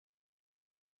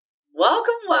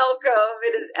Welcome, welcome.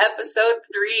 It is episode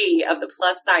 3 of the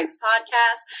Plus Sides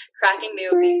podcast, Cracking the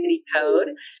Obesity Code.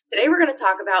 Today we're going to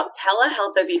talk about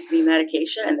telehealth obesity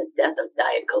medication and the death of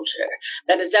diet culture.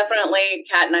 That is definitely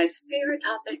Kat and I's favorite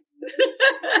topic.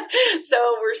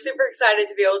 So we're super excited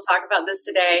to be able to talk about this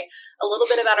today. A little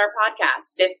bit about our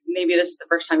podcast. If maybe this is the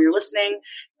first time you're listening,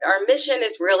 our mission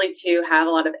is really to have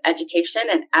a lot of education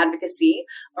and advocacy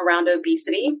around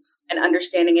obesity and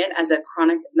understanding it as a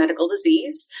chronic medical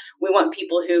disease. We want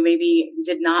people who maybe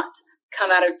did not come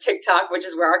out of TikTok, which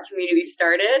is where our community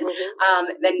started.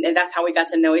 And that's how we got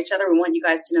to know each other. We want you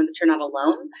guys to know that you're not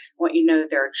alone. We want you to know that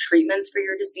there are treatments for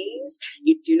your disease.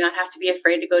 You do not have to be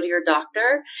afraid to go to your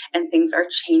doctor, and things are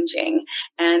changing.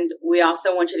 And we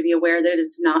also want you to be aware that it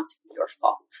is not your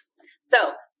fault.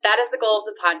 So that is the goal of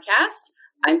the podcast.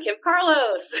 I'm Kim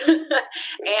Carlos, and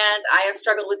I have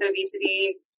struggled with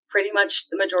obesity pretty much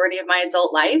the majority of my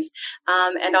adult life,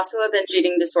 and also a binge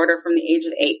eating disorder from the age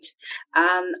of 8.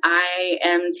 I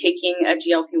am taking a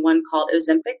GLP-1 called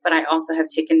Ozempic, but I also have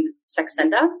taken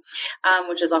Saxenda,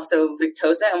 which is also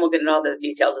Victoza, and we'll get into all those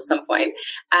details at some point.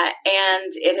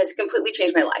 And it has completely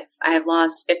changed my life. I have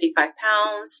lost 55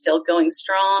 pounds, still going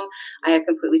strong. I have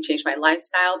completely changed my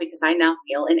lifestyle because I now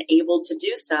feel enabled to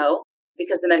do so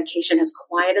because the medication has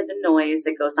quieted the noise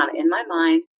that goes on in my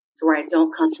mind, to where I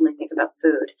don't constantly think about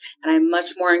food, and I'm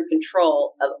much more in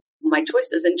control of my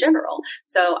choices in general.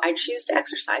 So I choose to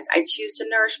exercise. I choose to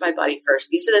nourish my body first.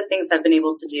 These are the things I've been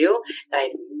able to do that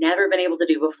I've never been able to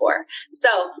do before. So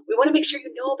we want to make sure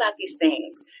you know about these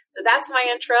things. So that's my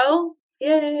intro.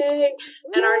 Yay.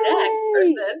 And our next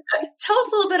person, tell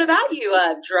us a little bit about you,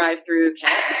 drive-through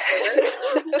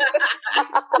Kat.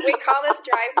 We call this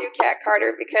drive-through Kat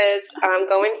Carter because I'm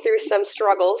going through some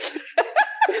struggles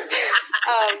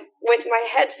with my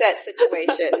headset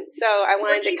situation. So I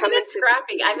wanted to come in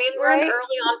scrappy. I mean, we're an early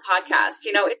on podcast.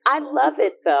 You know, I love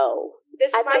it though.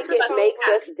 I think it makes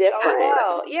us different.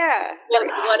 Oh, yeah.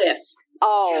 What if?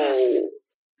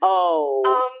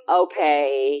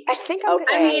 Okay. I think I'm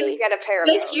going to get a pair of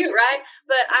those. Cute, right?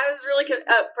 But I was really,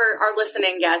 for our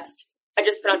listening guest, I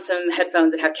just put on some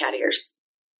headphones that have cat ears.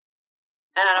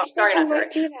 And I don't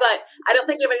but I don't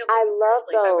think anybody else. I love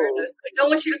those. I don't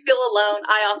want you to feel alone.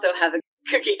 I also have a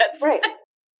cookie headset. Right.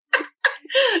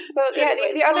 So yeah,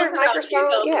 the other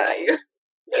microphone,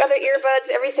 the other earbuds,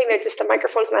 everything. They're just the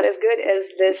microphone's not as good as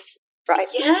this. Right?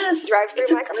 Yes,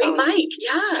 drive-through microphone. Great mic,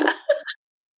 yeah.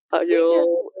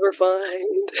 We're fine.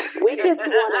 We just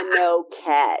want to know,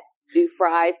 Kat, do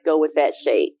fries go with that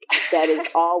shake? That is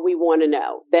all we want to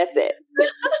know. That's it.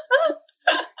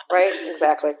 Right?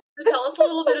 Exactly. So tell us a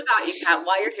little bit about you, Kat,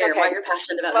 why you're here, why you're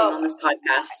passionate about being on this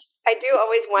podcast. I do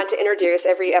always want to introduce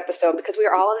every episode because we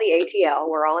are all in the ATL.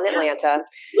 We're all in Atlanta.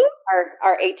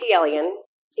 Our ATLian.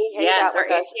 He hangs out with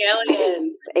us. ATLian.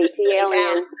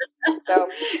 ATLian. So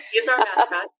he's our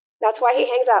mascot. That's why he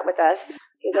hangs out with us.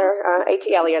 He's our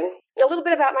ATLian. A little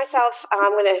bit about myself.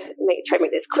 I'm going to try to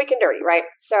make this quick and dirty, right?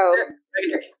 So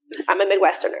I'm a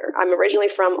Midwesterner. I'm originally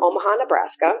from Omaha,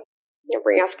 Nebraska.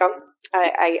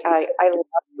 I love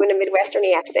doing a Midwestern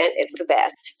accent. It's the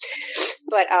best.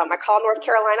 But I call North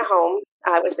Carolina home.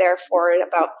 I was there for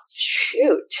about,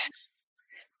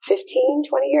 15,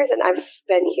 20 years. And I've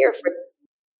been here for,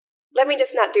 let me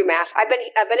just not do math. I've been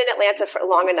in Atlanta for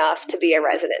long enough to be a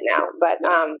resident now. But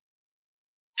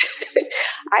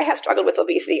I have struggled with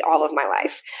obesity all of my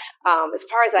life. As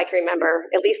far as I can remember,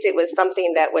 at least it was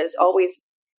something that was always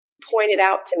pointed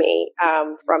out to me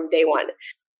from day one.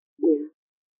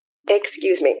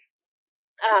 Excuse me.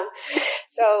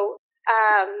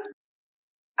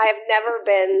 I've never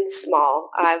been small.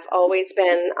 I've always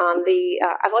been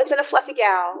I've always been a fluffy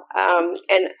gal.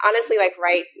 And honestly, like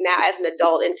right now as an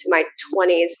adult into my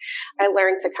 20s, I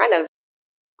learned to kind of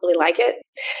really like it.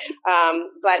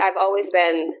 But I've always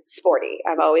been sporty.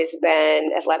 I've always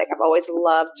been athletic. I've always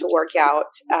loved to work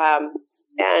out.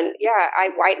 And yeah, I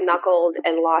white knuckled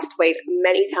and lost weight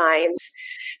many times.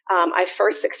 My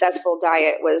first successful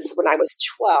diet was when I was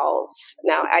 12.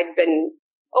 Now I'd been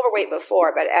overweight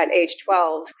before, but at age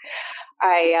 12,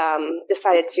 I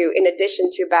decided to, in addition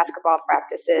to basketball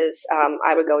practices,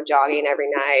 I would go jogging every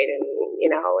night and,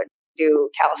 do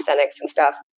calisthenics and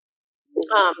stuff.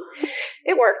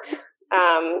 It worked.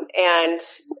 And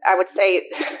I would say,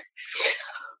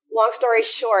 long story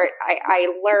short, I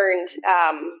learned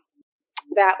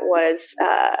that was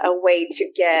a way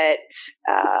to get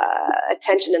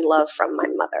attention and love from my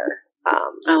mother.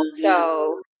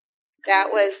 So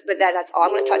that was, but that's all I'm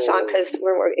going to touch on because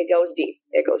it goes deep.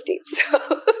 It goes deep. So,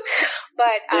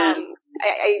 but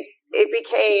it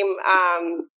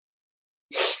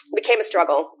became a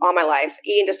struggle all my life.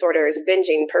 Eating disorders,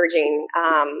 binging, purging,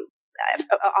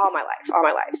 all my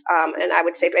life. And I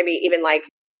would say maybe even like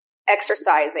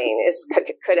exercising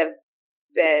could have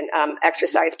been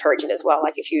exercise purging as well.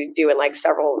 Like if you doing like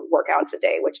several workouts a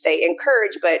day, which they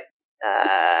encourage, but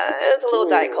it's a little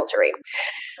diet culture-y.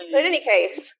 But in any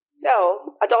case,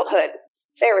 so adulthood,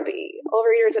 therapy,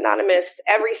 Overeaters Anonymous,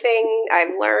 everything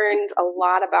I've learned a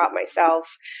lot about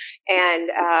myself. And,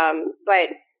 but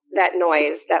that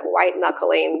noise, that white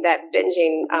knuckling, that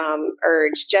binging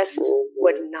urge just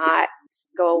would not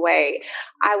go away.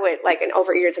 I would, like an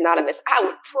Overeaters Anonymous, I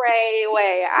would pray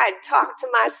away. I'd talk to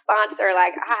my sponsor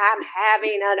like, I'm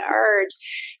having an urge.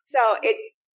 So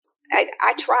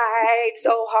I tried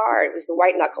so hard. It was the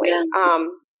white knuckling.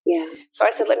 Yeah. So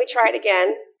I said, let me try it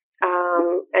again,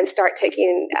 and start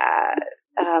taking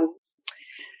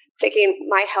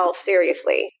my health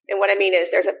seriously. And what I mean is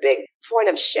there's a big point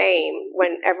of shame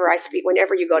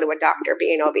whenever you go to a doctor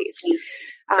being obese.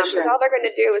 Because all they're going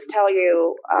to do is tell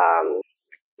you,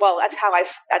 well, that's how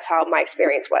my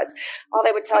experience was. All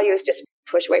they would tell you is just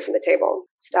push away from the table,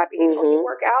 stop eating healthy,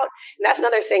 work out. And that's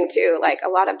another thing too. Like a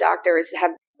lot of doctors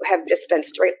have just been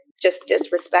just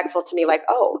disrespectful to me. Like,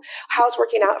 oh, how's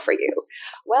working out for you?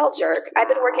 Well, jerk, I've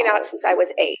been working out since I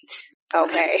was 8.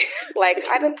 Okay. Like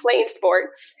I've been playing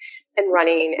sports and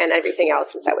running and everything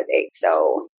else since I was 8.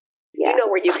 So you know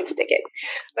where you can stick it.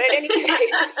 But in any case,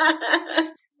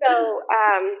 so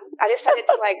I decided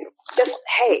to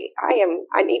hey,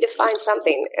 I need to find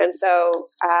something. And so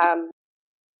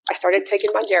I started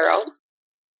taking Mounjaro.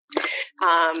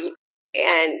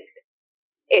 And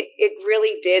it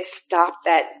really did stop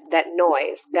that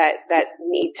noise, that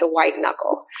need to white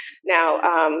knuckle. Now,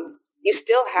 you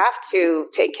still have to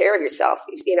take care of yourself.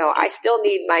 You know, I still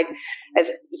need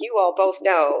as you all both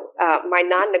know, my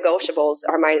non-negotiables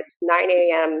are my 9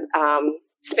 a.m.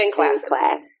 Spin class.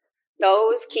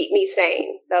 Those keep me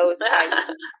sane. Those,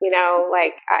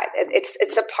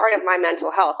 it's a part of my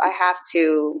mental health. I have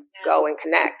to go and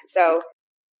connect. So,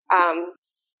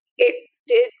 it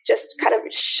did just kind of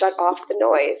shut off the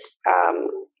noise.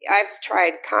 I've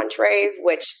tried Contrave,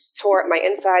 which tore up my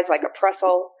insides like a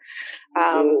pretzel.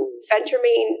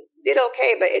 Phentermine did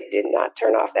okay, but it did not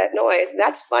turn off that noise. And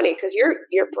that's funny because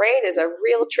your brain is a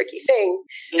real tricky thing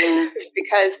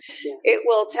because it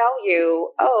will tell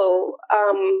you,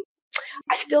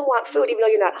 I still want food even though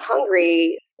you're not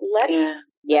hungry. Let's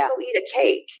go eat a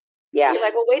cake. Yeah. You're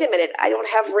like, well, wait a minute, I don't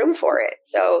have room for it.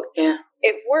 So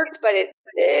it worked, but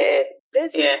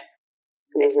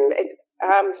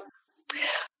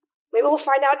maybe we'll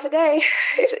find out today.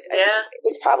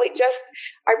 It's probably just,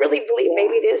 I really believe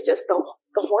maybe it is just the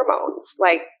hormones.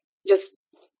 Like, just,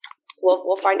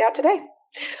 we'll find out today.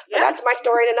 But that's my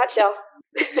story in a nutshell.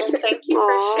 Well, thank you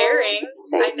for sharing.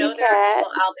 I know there are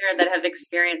people out there that have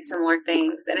experienced similar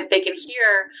things. And if they can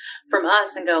hear from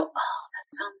us and go, oh, that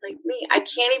sounds like me. I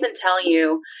can't even tell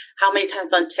you how many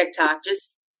times on TikTok,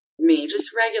 just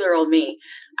regular old me,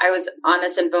 I was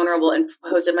honest and vulnerable and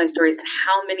posted my stories, and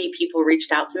how many people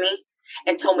reached out to me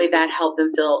and told me that helped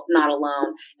them feel not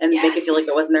alone and make it feel like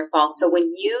it wasn't their fault. So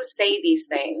when you say these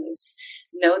things,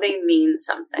 know they mean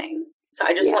something. So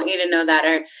I just want you to know that.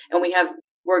 And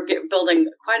we're building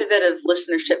quite a bit of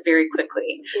listenership very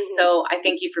quickly. So I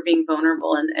thank you for being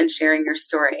vulnerable and sharing your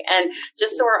story. And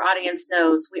just so our audience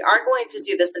knows, we are going to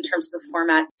do this in terms of the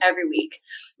format every week.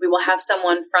 We will have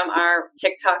someone from our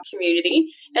TikTok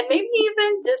community and maybe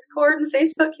even Discord and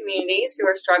Facebook communities who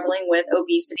are struggling with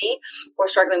obesity or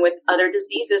struggling with other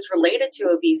diseases related to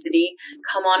obesity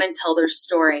come on and tell their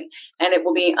story. And it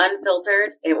will be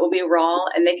unfiltered, it will be raw,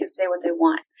 and they can say what they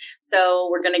want. So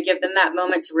we're going to give them that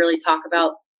moment to really talk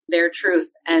about their truth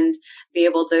and be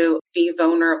able to be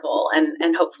vulnerable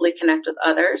and hopefully connect with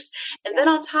others. And then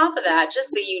on top of that, just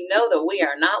so you know that we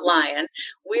are not lying,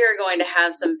 we are going to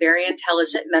have some very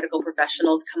intelligent medical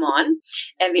professionals come on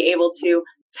and be able to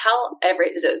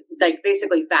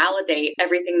basically validate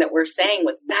everything that we're saying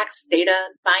with facts, data,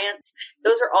 science.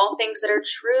 Those are all things that are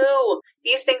true.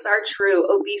 These things are true.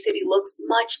 Obesity looks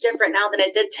much different now than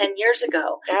it did 10 years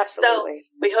ago. Absolutely.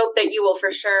 So we hope that you will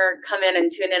for sure come in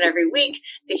and tune in every week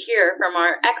to hear from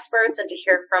our experts and to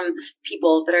hear from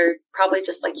people that are probably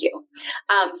just like you.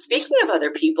 Speaking of other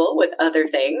people with other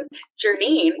things,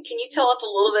 Jernine, can you tell us a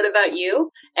little bit about you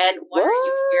and why are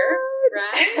you here?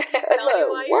 Right? Tell me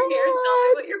why you're here. Tell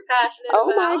me what you're passionate about.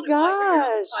 Oh my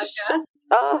gosh.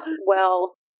 Oh,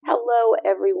 well, hello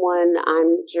everyone.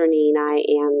 I'm Jernine.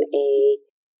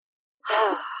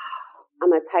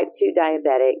 I'm a type 2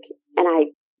 diabetic, and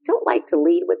I don't like to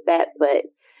lead with that, but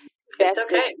that's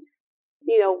just,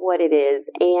 what it is.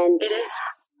 And it is.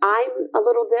 I'm a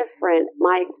little different.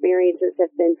 My experiences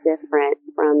have been different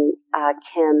from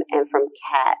Kim and from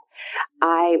Kat.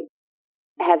 I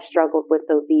have struggled with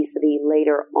obesity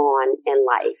later on in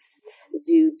life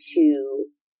due to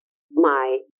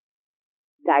my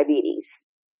diabetes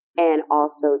and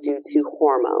also due to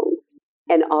hormones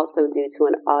and also due to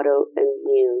an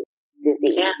autoimmune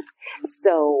disease. Yeah.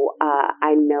 So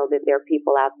I know that there are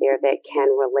people out there that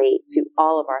can relate to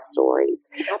all of our stories.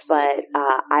 Absolutely.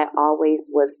 But I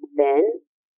always was thin.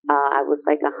 I was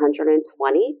like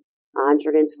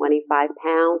 125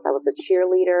 pounds. I was a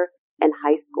cheerleader in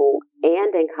high school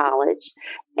and in college.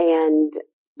 And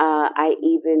I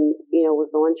even,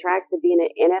 was on track to being an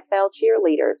NFL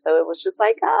cheerleader. So it was just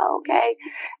like, oh, okay.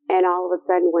 And all of a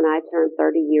sudden, when I turned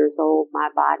 30 years old, my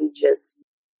body just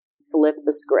flipped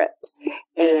the script.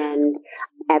 And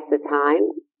at the time,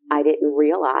 I didn't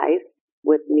realize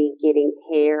with me getting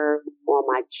hair on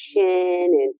my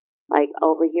chin and like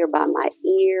over here by my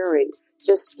ear and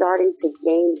just starting to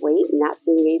gain weight and not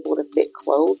being able to fit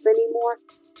clothes anymore.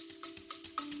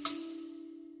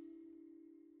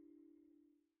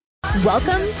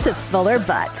 Welcome to Fuller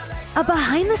Butts, a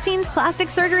behind-the-scenes plastic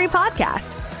surgery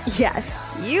podcast. Yes,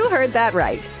 you heard that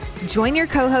right. Join your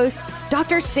co-hosts,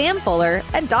 Dr. Sam Fuller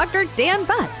and Dr. Dan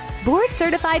Butts,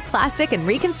 board-certified plastic and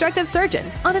reconstructive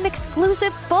surgeons on an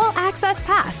exclusive full-access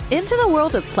pass into the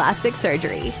world of plastic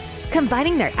surgery.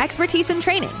 Combining their expertise and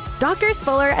training, Drs.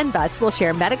 Fuller and Butts will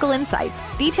share medical insights,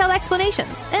 detailed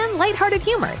explanations, and lighthearted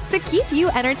humor to keep you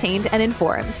entertained and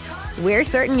informed. We're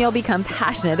certain you'll become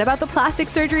passionate about the plastic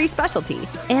surgery specialty,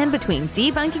 and between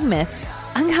debunking myths,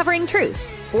 uncovering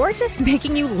truths, or just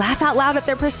making you laugh out loud at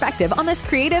their perspective on this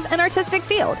creative and artistic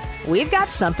field, we've got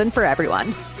something for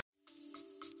everyone.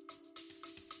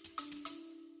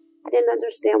 I didn't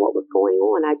understand what was going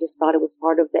on. I just thought it was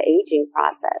part of the aging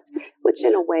process, which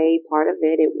in a way, part of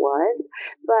it was,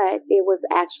 but it was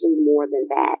actually more than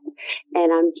that.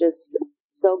 And I'm just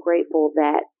so grateful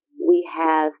that we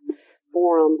have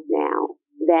forums now,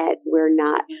 that we're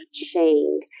not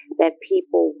shamed, that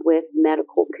people with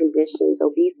medical conditions,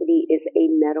 obesity is a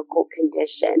medical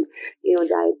condition,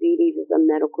 diabetes is a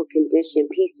medical condition,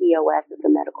 PCOS is a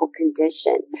medical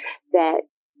condition, that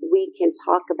we can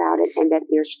talk about it and that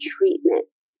there's treatment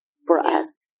for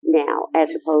us now,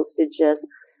 as opposed to just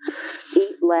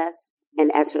eat less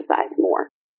and exercise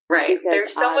more. Right. Because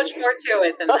there's so much more to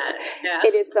it than that. Yeah.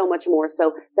 It is so much more.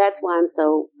 So that's why I'm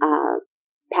so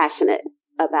passionate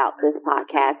about this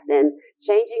podcast and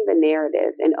changing the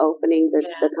narrative and opening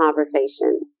the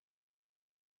conversation.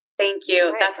 Thank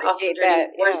you. That's awesome.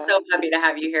 We're so happy to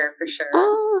have you here for sure.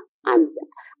 I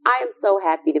am so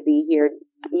happy to be here.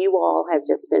 You all have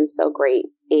just been so great.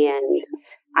 And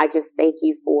I just thank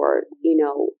you for,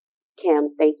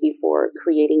 Kim, thank you for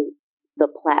creating the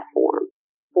platform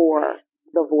for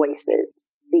the voices,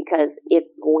 because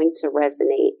it's going to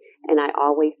resonate. And I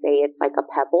always say it's like a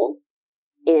pebble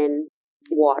in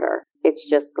water. It's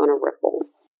just going to ripple.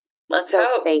 Let's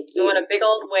hope. Thank you. You want a big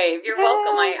old wave. You're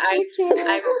welcome. I'm so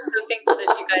thankful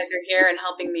that you guys are here and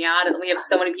helping me out. And we have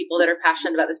so many people that are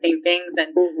passionate about the same things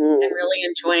and really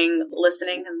enjoying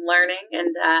listening and learning.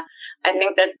 And I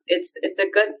think that it's a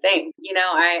good thing.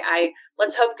 I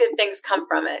let's hope good things come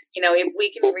from it. If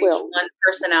we can reach one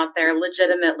person out there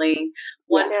legitimately,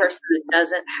 one person that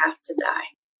doesn't have to die.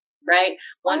 Right?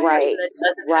 One person that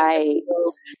doesn't have to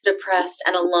feel depressed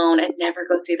and alone and never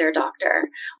go see their doctor.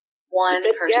 One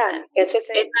person. Yeah, it's a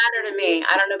thing. It mattered to me.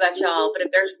 I don't know about y'all, but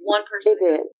if there's one person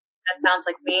that sounds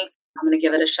like me, I'm going to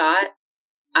give it a shot.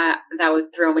 That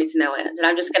would throw me to no end. And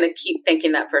I'm just going to keep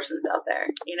thinking that person's out there.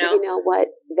 You know what?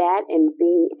 That and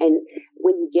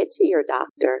when you get to your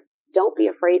doctor, don't be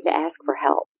afraid to ask for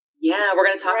help. Yeah, we're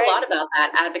going to talk a lot about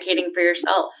that. Advocating for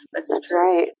yourself. That's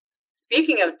right.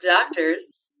 Speaking of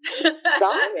doctors. We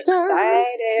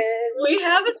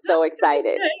have so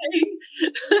excited.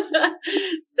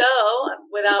 So,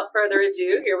 without further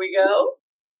ado, here we go.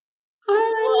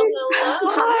 Hi. Well,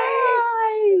 hello.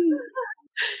 Hi.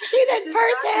 She's in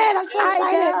person. I'm so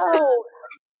excited.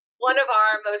 One of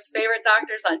our most favorite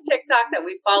doctors on TikTok that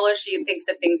we follow. She thinks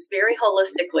of things very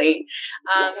holistically.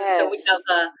 So we have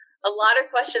a lot of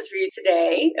questions for you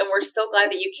today, and we're so glad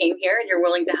that you came here and you're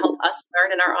willing to help us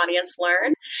learn and our audience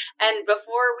learn. And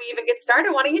before we even get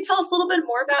started, why don't you tell us a little bit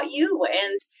more about you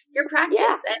and your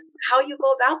practice and how you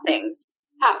go about things?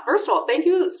 First of all, thank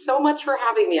you so much for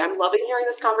having me. I'm loving hearing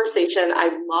this conversation. I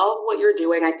love what you're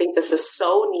doing. I think this is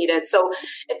so needed. So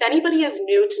if anybody is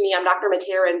new to me, I'm Dr.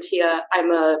 Matea Rentia.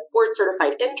 I'm a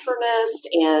board-certified internist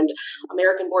and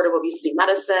American Board of Obesity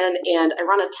Medicine, and I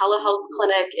run a telehealth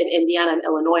clinic in Indiana and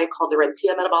Illinois called the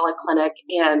Rentia Metabolic Clinic.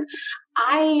 And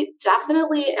I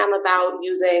definitely am about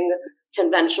using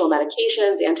conventional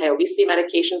medications, anti-obesity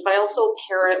medications, but I also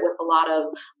pair it with a lot of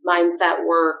mindset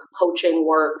work, coaching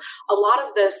work, a lot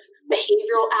of this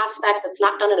behavioral aspect that's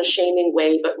not done in a shaming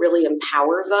way, but really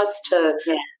empowers us to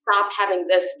stop having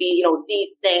this be, the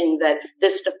thing that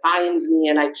this defines me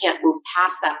and I can't move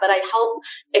past that. But I help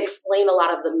explain a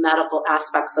lot of the medical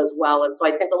aspects as well. And so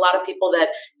I think a lot of people that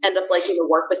end up liking to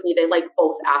work with me, they like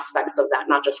both aspects of that,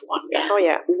 not just one. Yeah. Oh,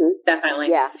 yeah. Mm-hmm. Definitely.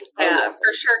 Yeah.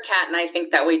 For sure, Kat. And I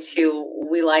think that way too.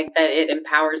 We like that it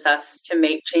empowers us to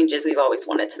make changes we've always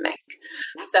wanted to make.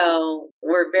 So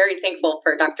we're very thankful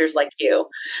for doctors like you.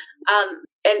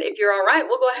 And if you're all right,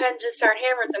 we'll go ahead and just start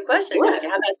hammering some questions at you.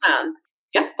 How that sound?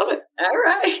 Yeah, love it. All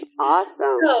right.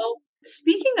 Awesome. So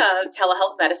speaking of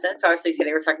telehealth medicine, so obviously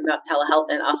today we're talking about telehealth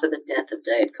and also the death of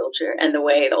diet culture and the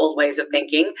old ways of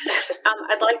thinking.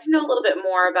 I'd like to know a little bit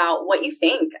more about what you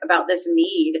think about this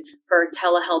need for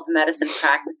telehealth medicine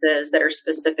practices that are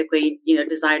specifically,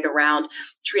 designed around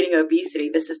treating obesity.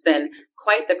 This has been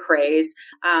quite the craze,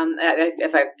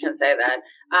 if I can say that.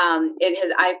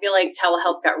 I feel like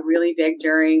telehealth got really big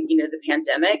during, the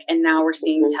pandemic, and now we're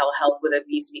seeing telehealth with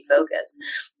obesity focus.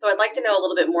 So I'd like to know a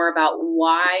little bit more about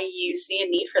why you see a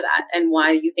need for that and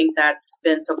why you think that's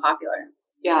been so popular.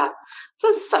 Yeah,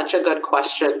 this is such a good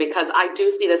question because I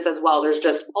do see this as well. There's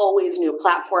just always new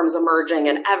platforms emerging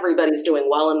and everybody's doing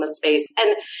well in the space.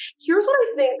 And here's what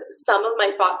I think some of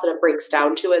my thoughts that it breaks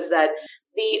down to is that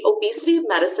the obesity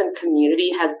medicine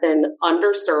community has been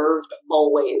underserved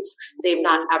always. They've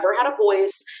not ever had a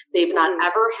voice. They've not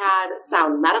ever had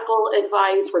sound medical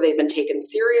advice where they've been taken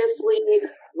seriously,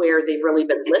 where they've really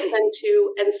been listened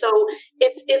to. And so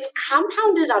it's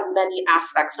compounded on many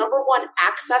aspects. Number one,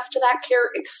 access to that care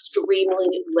extremely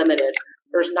limited.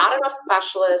 There's not enough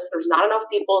specialists. There's not enough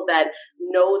people that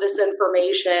know this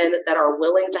information, that are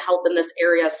willing to help in this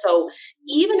area. So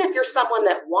even if you're someone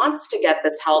that wants to get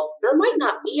this help, there might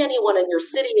not be anyone in your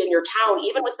city, in your town,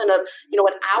 even within an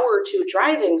hour or two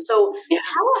driving. So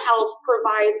telehealth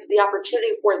provides the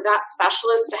opportunity for that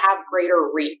specialist to have greater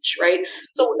reach, right?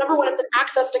 So number one, it's an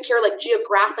access to care like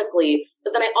geographically,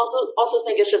 but then I also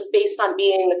think it's just based on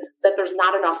being that there's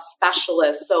not enough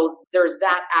specialists. So there's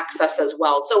that access as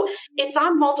well. So it's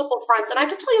on multiple fronts. And I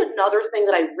have to tell you another thing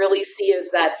that I really see is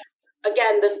that,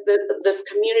 again, this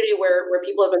community where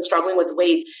people have been struggling with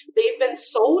weight, they've been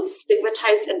so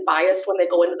stigmatized and biased when they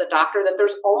go into the doctor that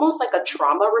there's almost like a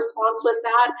trauma response with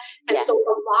that. And so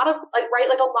a lot of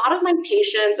a lot of my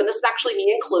patients, and this is actually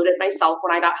me included myself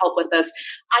when I got help with this,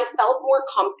 I felt more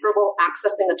comfortable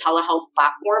accessing a telehealth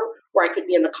platform where I could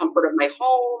be in the comfort of my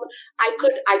home. I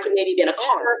could maybe be in a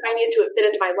car if I needed to fit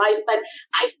into my life, but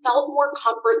I felt more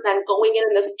comfort than going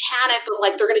in this panic of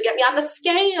like, they're going to get me on the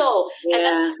scale. Yeah. And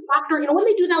then the doctor, when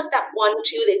they do that, like that 1,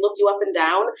 2, they look you up and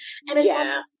down, and it's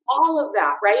all of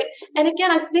that, right? And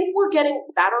again, I think we're getting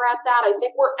better at that. I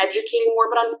think we're educating more,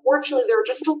 but unfortunately, there are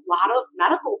just a lot of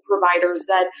medical providers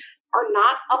that are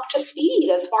not up to speed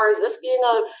as far as this being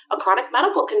a chronic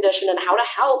medical condition and how to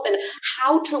help and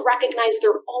how to recognize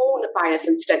their own bias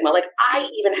and stigma. Like I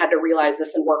even had to realize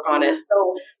this and work on it.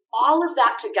 So all of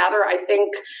that together, I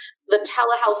think the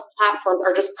telehealth platforms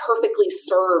are just perfectly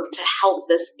served to help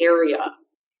this area.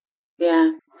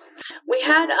 Yeah. We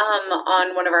had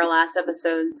on one of our last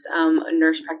episodes a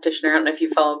nurse practitioner. I don't know if you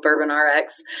follow Bourbon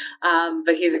RX,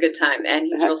 but he's a good time and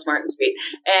he's real smart and sweet.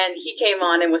 And he came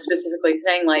on and was specifically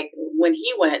saying, like, when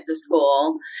he went to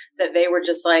school, that they were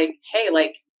just like, hey,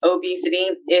 like obesity,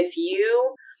 if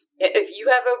you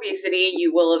have obesity,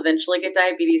 you will eventually get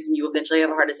diabetes and you will eventually have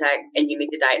a heart attack and you need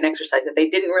to diet and exercise. That they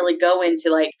didn't really go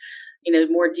into like,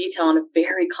 more detail on a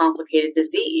very complicated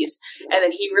disease. And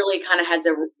then he really kind of had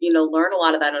to, learn a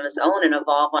lot of that on his own and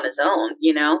evolve on his own,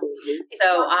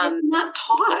 So, it's not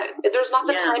taught. There's not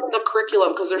the time in the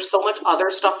curriculum because there's so much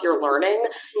other stuff you're learning.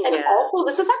 And also,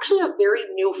 this is actually a very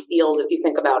new field if you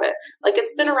think about it. Like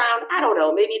it's been around, I don't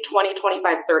know, maybe 20,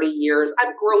 25, 30 years.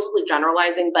 I'm grossly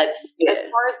generalizing, but as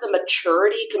far as the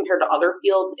maturity compared to other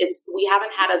fields, we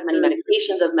haven't had as many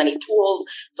medications, as many tools.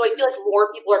 So I feel like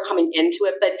more people are coming into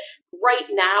it. But right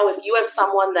now, if you have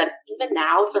someone that even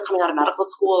now, if they're coming out of medical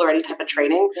school or any type of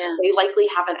training, they likely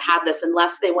haven't had this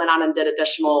unless they went on and did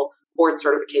additional board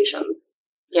certifications.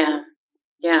 Yeah.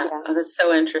 Oh, that's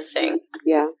so interesting.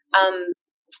 Yeah.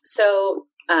 So,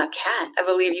 Kat, I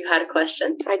believe you had a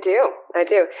question. I do.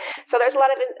 So there's a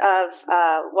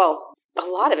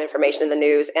lot of information in the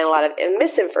news and a lot of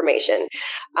misinformation,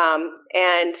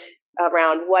 and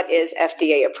around what is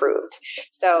FDA approved.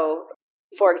 So,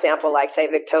 for example, like say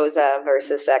Victoza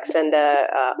versus Saxenda,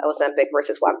 Ozempic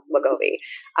versus Wegovy.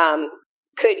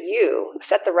 could you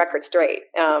set the record straight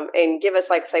and give us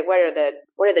what are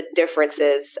the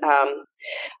differences?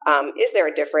 Is there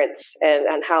a difference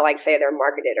and how they're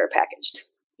marketed or packaged?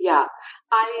 Yeah,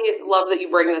 I love that you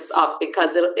bring this up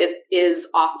because it is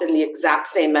often the exact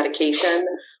same medication,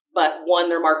 but one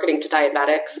they're marketing to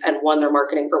diabetics and one they're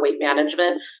marketing for weight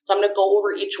management. So I'm going to go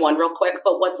over each one real quick.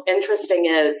 But what's interesting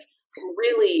is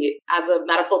really, as a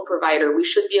medical provider, we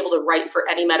should be able to write for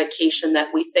any medication that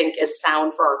we think is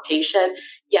sound for our patient,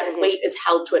 yet weight is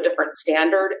held to a different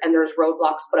standard and there's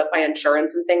roadblocks put up by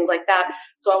insurance and things like that.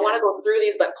 So I want to go through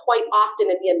these, but quite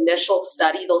often in the initial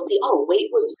study, they'll see,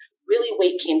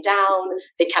 weight came down,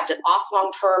 they kept it off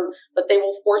long term, but they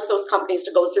will force those companies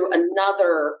to go through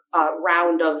another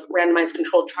round of randomized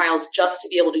controlled trials just to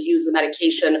be able to use the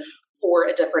medication for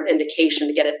a different indication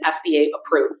to get it FDA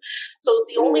approved. So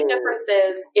the only difference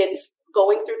is it's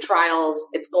going through trials,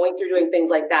 it's going through doing things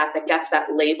like that gets that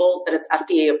label that it's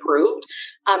FDA approved.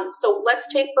 So let's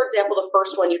take, for example, the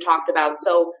first one you talked about.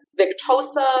 So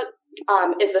Victoza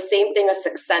is the same thing as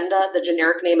Saxenda. The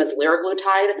generic name is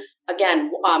liraglutide.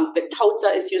 Again,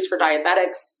 Victoza is used for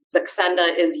diabetics.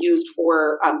 Saxenda is used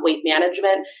for weight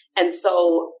management. And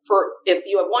so if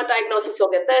you have one diagnosis,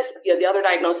 you'll get this. If you have the other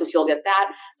diagnosis, you'll get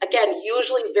that. Again,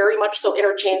 usually very much so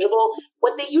interchangeable.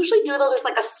 What they usually do, though, there's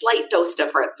a slight dose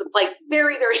difference. It's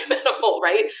very, very minimal,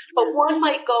 right? But one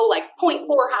might go 0.4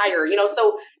 higher,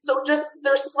 so just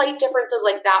there's slight differences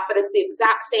like that, but it's the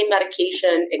exact same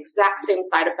medication, exact same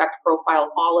side effect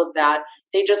profile, all of that.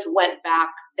 They just went back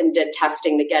and did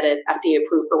testing to get it FDA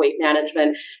approved for weight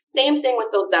management. Same thing with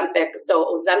Ozempic. So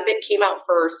Ozempic came out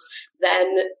first,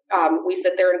 then we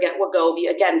sit there and get Wegovy.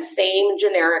 Again, same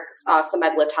generic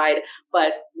semaglutide,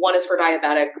 but one is for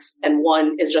diabetics and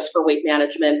one is just for weight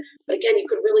management. But again, you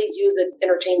could really use it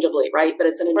interchangeably, right? But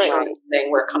it's an insurance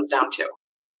thing where it comes down to.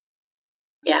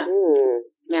 Yeah.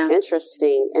 Yeah.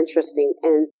 Interesting.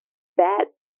 And that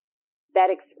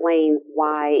explains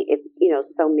why it's,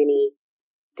 so many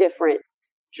different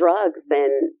drugs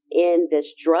and in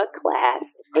this drug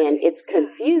class, and it's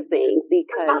confusing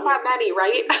because not that many,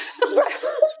 right?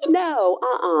 No,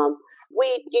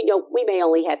 we may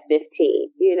only have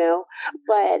 15,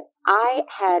 but I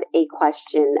had a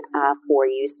question for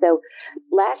you. So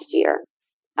last year,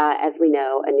 as we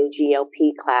know, a new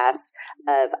GLP class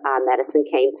of medicine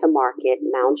came to market,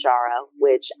 Mounjaro,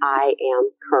 which I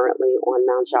am currently on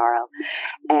Mounjaro.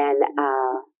 And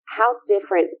how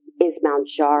different is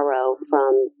Mounjaro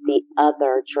from the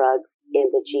other drugs in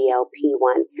the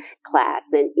GLP-1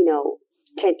 class? And,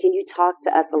 can you talk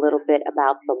to us a little bit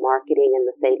about the marketing and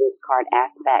the savings card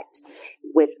aspect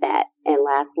with that? And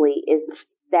lastly, is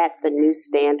that the new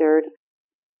standard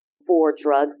for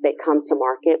drugs that come to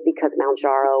market? Because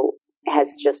Mounjaro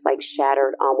has just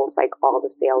shattered almost all the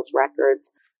sales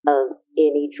records of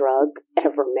any drug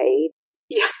ever made.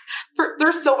 Yeah,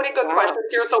 there's so many good questions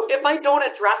here. So if I don't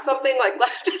address something,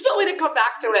 let's tell me to come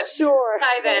back to it. Sure.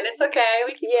 Hi, then. It's okay.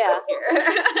 We can here.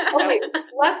 Okay,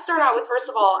 let's start out with, first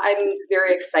of all, I'm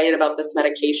very excited about this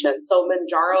medication. So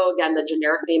Mounjaro, again, the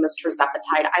generic name is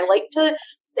tirzepatide. I like to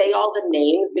say all the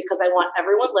names because I want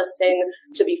everyone listening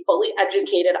to be fully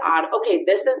educated on, okay,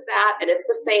 this is that, and it's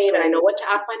the same, and I know what to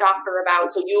ask my doctor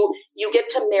about. So you get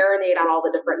to marinate on all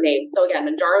the different names. So again,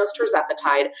 Mounjaro is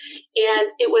tirzepatide,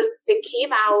 and it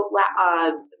came out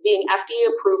being FDA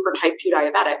approved for type 2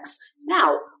 diabetics.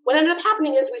 Now, what ended up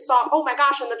happening is we saw, oh my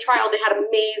gosh, in the trial, they had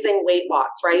amazing weight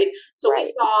loss, right? So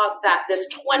we saw that this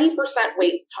 20%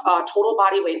 total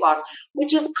body weight loss,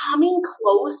 which is coming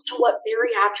close to what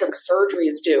bariatric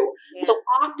surgeries do. Yeah. So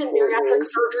often bariatric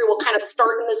surgery will kind of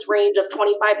start in this range of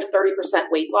 25 to 30%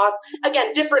 weight loss.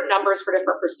 Again, different numbers for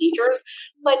different procedures.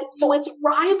 But so it's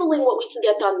rivaling what we can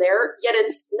get done there, yet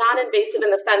it's non-invasive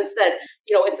in the sense that,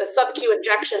 it's a sub-Q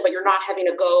injection, but you're not having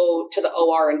to go to the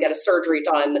OR and get a surgery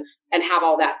done and have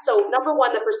all that. So number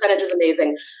one, the percentage is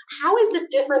amazing. How is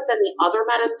it different than the other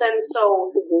medicines?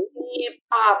 So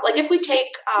if we take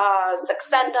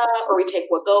Saxenda or we take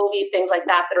Wegovy, things like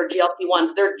that are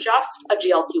GLP-1s, they're just a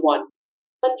GLP-1.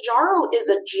 Mounjaro is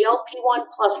a GLP-1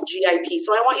 plus GIP.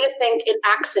 So I want you to think it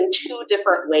acts in two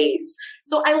different ways.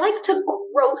 So I like to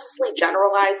grossly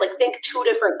generalize, think two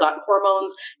different gut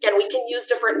hormones. Again, we can use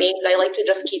different names. I like to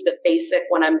just keep it basic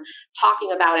when I'm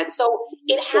talking about it. So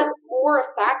it has more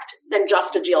effect than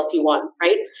just a GLP-1,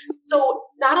 right? So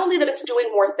not only that it's doing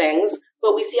more things,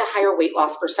 but we see a higher weight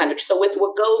loss percentage. So with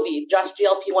Wegovy, just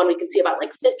GLP-1, we can see about 15%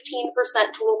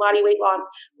 total body weight loss.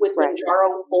 With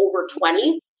Mounjaro, over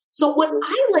 20%. So what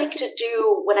I like to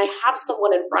do when I have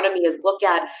someone in front of me is look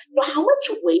at, how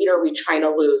much weight are we trying to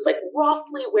lose?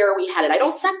 Roughly where are we headed? I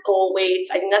don't set goal weights.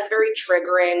 I think that's very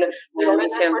triggering. We don't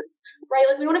need to right?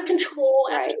 Like we don't have control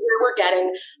as to where we're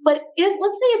getting. But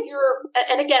let's say if you're,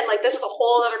 and again, like this is a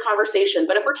whole other conversation,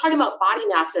 but if we're talking about body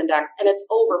mass index and it's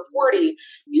over 40,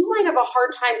 you might have a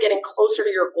hard time getting closer to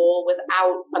your goal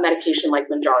without a medication like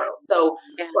Mounjaro. So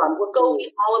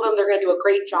Wegovy, all of them, they're going to do a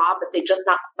great job, but they just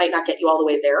might not get you all the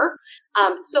way there.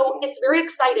 So it's very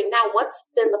exciting. Now, what's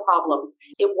been the problem?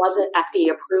 It wasn't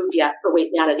FDA approved yet for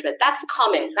weight management. That's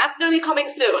coming. That's going to be coming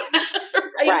soon.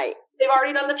 Right? They've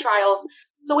already done the trials.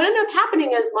 So what ended up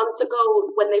happening is months ago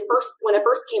when it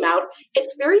first came out,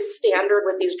 it's very standard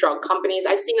with these drug companies.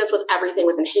 I've seen this with everything,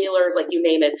 with inhalers, like you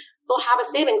name it. They'll have a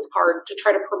savings card to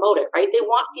try to promote it, right? They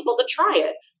want people to try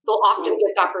it. They'll often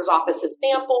give doctors' offices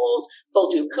samples. They'll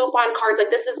do coupon cards. Like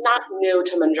this is not new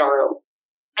to Mounjaro.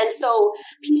 And so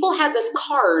people had this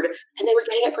card and they were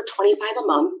getting it for $25 a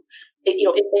month.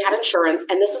 If they had insurance,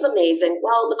 and this is amazing.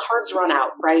 Well, the cards run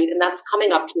out, right? And that's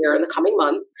coming up here in the coming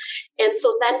month. And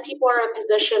so then people are in a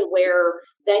position where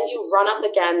then you run up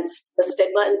against the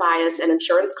stigma and bias and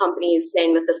insurance companies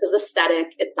saying that this is aesthetic.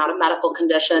 It's not a medical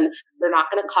condition. They're not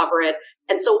going to cover it.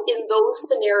 And so in those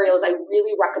scenarios, I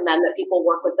really recommend that people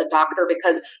work with the doctor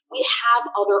because we have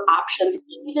other options,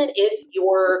 even if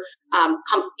your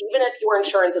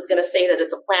insurance is going to say that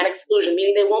it's a plan exclusion,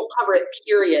 meaning they won't cover it,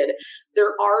 period.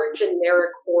 There are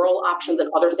generic oral options and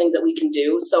other things that we can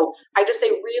do. So I just say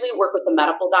really work with the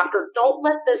medical doctor. Don't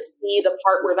let this be the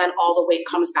part where then all the weight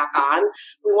comes back on.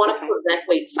 We want to prevent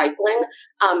weight cycling.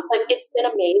 But it's been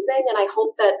amazing. And I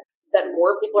hope that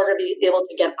more people are going to be able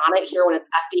to get on it here when it's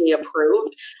FDA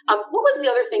approved. What was the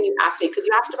other thing you asked me? Because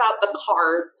you asked about the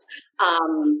cards.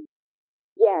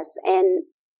 Yes. And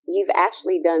you've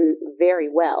actually done very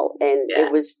well. And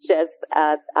it was just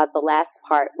the last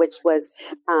part, which was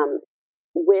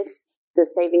with the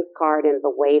savings card and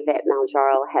the way that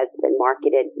Mounjaro has been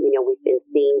marketed. We've been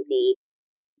seeing the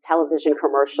television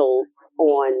commercials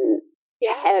on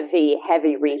heavy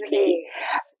repeat.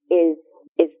 Is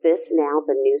this now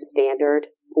the new standard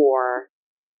for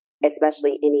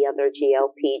especially any other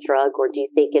GLP drug, or do you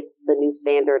think it's the new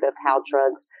standard of how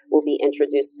drugs will be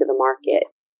introduced to the market?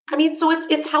 I mean, so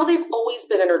it's how they've always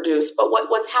been introduced, but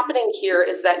what's happening here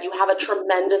is that you have a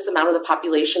tremendous amount of the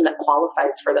population that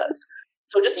qualifies for this.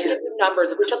 So just to give you numbers,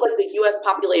 if we took like the U.S.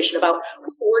 population, about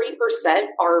 40%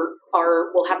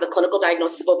 will have the clinical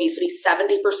diagnosis of obesity,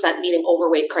 70% meeting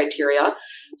overweight criteria.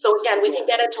 So again, we can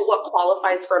get into what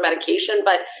qualifies for a medication,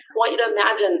 but I want you to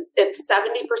imagine if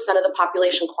 70% of the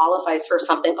population qualifies for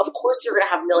something, of course you're going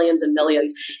to have millions and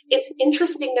millions. It's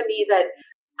interesting to me that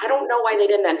I don't know why they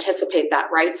didn't anticipate that,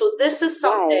 right? So this is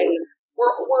something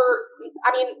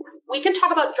we can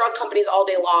talk about drug companies all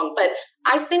day long, but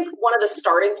I think one of the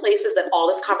starting places that all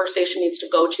this conversation needs to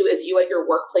go to is you at your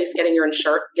workplace getting your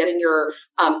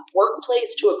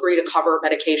workplace to agree to cover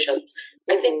medications.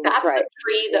 I think that's the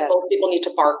tree that most people need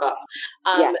to bark up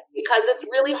because it's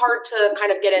really hard to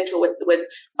kind of get into with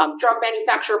drug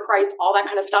manufacturer price, all that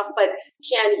kind of stuff. But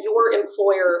can your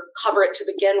employer cover it to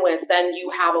begin with? Then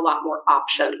you have a lot more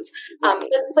options. But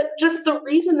just the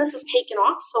reason this has taken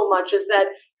off so much is that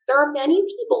there are many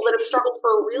people that have struggled for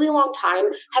a really long time,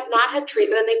 have not had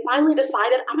treatment, and they finally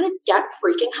decided, I'm going to get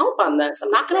freaking help on this.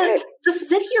 I'm not going to just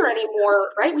sit here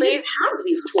anymore, right? Please have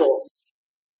these tools.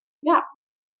 Yeah.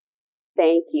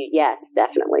 Thank you. Yes,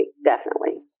 definitely.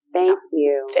 Thank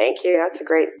you. Thank you. That's a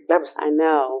great, I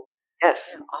know.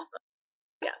 Yes. Awesome.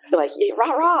 Yes. Like,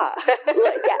 rah, rah.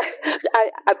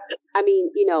 I mean,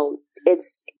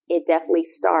 it definitely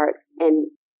starts,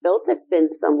 and those have been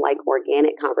some like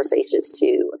organic conversations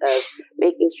too, of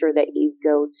making sure that you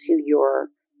go to your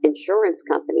insurance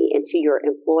company and to your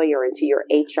employer and to your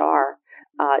HR,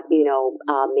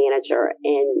 manager,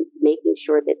 and making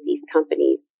sure that these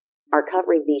companies are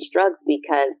covering these drugs,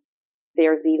 because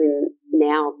there's even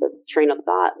now the train of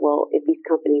thought, well, if these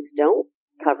companies don't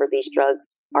cover these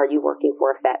drugs, are you working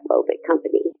for a fat phobic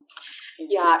company?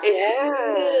 Yeah, it's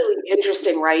really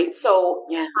interesting, right? So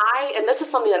and this is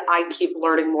something that I keep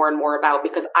learning more and more about,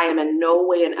 because I am in no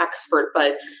way an expert,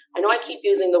 but I know I keep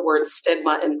using the word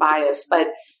stigma and bias, but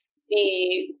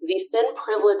the thin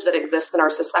privilege that exists in our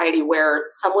society where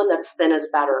someone that's thin is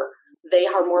better, they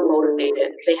are more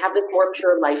motivated, they have this more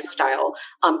pure lifestyle.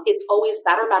 It's always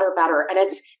better. And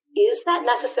is that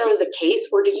necessarily the case,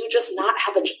 or do you just not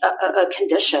have a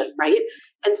condition, right?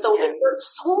 And so there's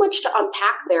so much to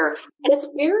unpack there. And it's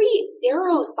very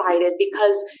narrow-sided,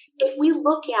 because if we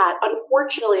look at,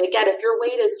 unfortunately, again, if your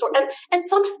weight is and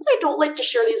sometimes I don't like to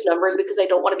share these numbers because I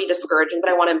don't want to be discouraging, but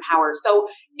I want to empower. So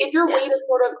if your weight is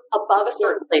sort of above a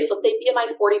certain place, let's say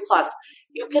BMI 40 plus,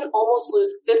 you can almost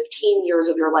lose 15 years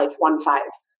of your life, 15.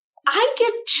 I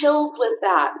get chills with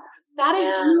that. That is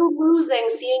you losing,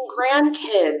 seeing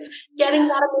grandkids, getting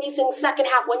that amazing second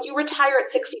half when you retire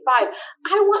at 65. I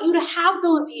don't want you to have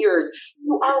those years.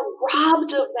 You are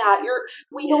robbed of that.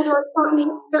 We know there are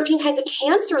 13 kinds of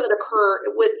cancer that occur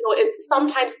with,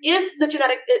 sometimes if the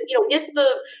genetic, if the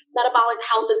metabolic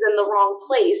health is in the wrong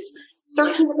place,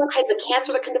 13 different kinds of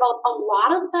cancer that can develop. A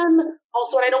lot of them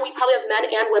also, and I know we probably have men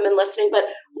and women listening, but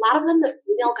a lot of them, the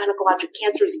female gynecologic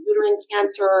cancers, uterine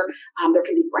cancer, there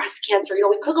can be breast cancer,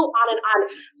 we could go on and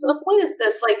on. So the point is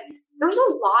this, there's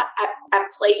a lot at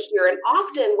play here. And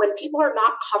often when people are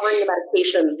not covering the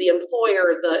medications, the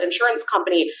employer, the insurance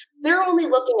company, they're only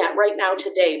looking at right now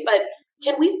today. But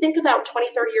can we think about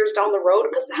 20, 30 years down the road?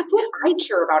 Because that's what I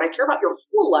care about. I care about your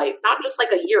whole life, not just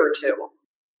a year or two.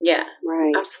 Yeah,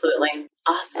 right. Absolutely.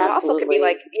 Awesome. It also could be a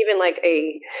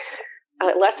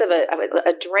less of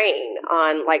a drain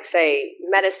on, say,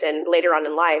 medicine later on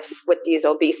in life with these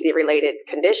obesity-related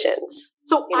conditions.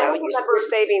 So you're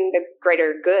saving the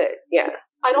greater good. Yeah.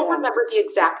 I don't remember the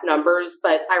exact numbers,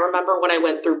 but I remember when I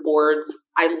went through boards,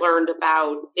 I learned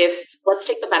about let's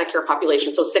take the Medicare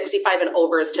population. So 65 and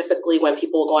over is typically when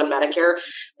people go on Medicare,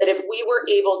 that if we were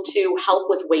able to help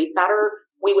with weight better,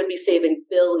 we would be saving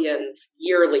billions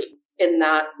yearly in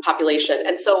that population.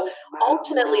 And so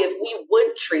ultimately, if we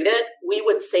would treat it, we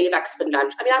would save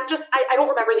exponentially. I mean, I don't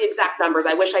remember the exact numbers.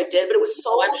 I wish I did, but it was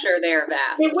so... I'm sure they're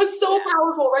vast. It was so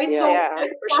powerful, right? Yeah,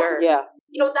 for sure. Yeah.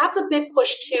 That's a big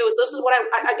push too. So this is what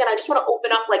I just want to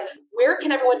open up, where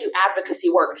can everyone do advocacy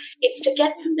work? It's to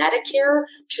get Medicare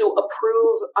to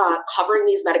approve covering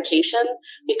these medications,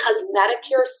 because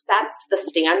Medicare sets the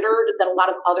standard that a lot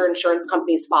of other insurance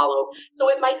companies follow. So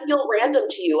it might feel random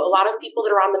to you. A lot of people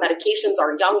that are on the medications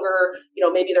are younger,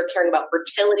 maybe they're caring about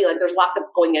fertility, there's a lot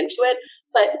that's going into it,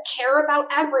 but care about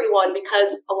everyone,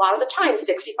 because a lot of the time,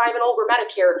 65 and over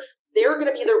Medicare, they're going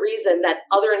to be the reason that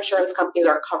other insurance companies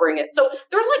aren't covering it. So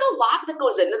there's a lot that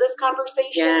goes into this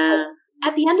conversation. Yeah.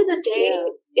 At the end of the day,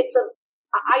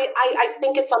 I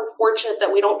think it's unfortunate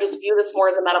that we don't just view this more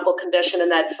as a medical condition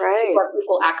and that we give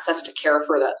people access to care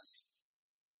for this.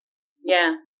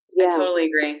 Yeah. I totally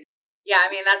agree. Yeah,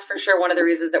 I mean, that's for sure one of the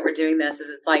reasons that we're doing this is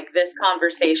it's this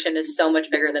conversation is so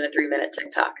much bigger than a 3-minute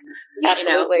TikTok.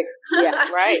 Absolutely. Yeah,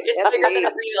 right. It's bigger than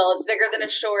a reel. It's bigger than a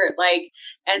short.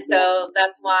 And so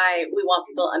that's why we want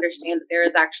people to understand that there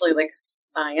is actually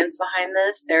science behind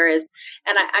this. There is,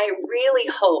 and I really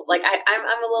hope,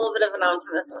 I'm a little bit of an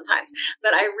optimist sometimes,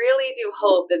 but I really do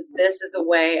hope that this is a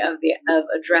way of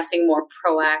addressing more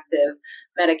proactive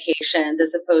medications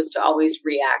as opposed to always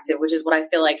reactive, which is what I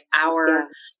feel like our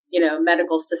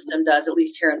medical system does, at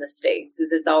least here in the States,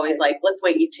 is it's always let's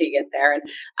wait till you get there. And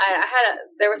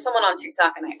there was someone on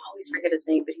TikTok, and I always forget his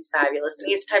name, but he's fabulous. And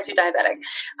he's a type 2 diabetic.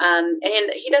 And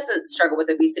he doesn't struggle with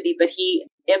obesity, but he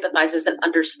empathizes and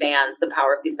understands the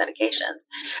power of these medications.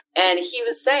 And he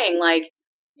was saying,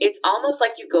 it's almost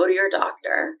like you go to your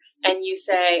doctor and you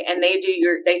say, and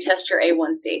they test your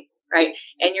A1C, right?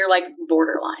 And you're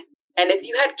borderline. And if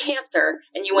you had cancer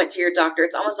and you went to your doctor,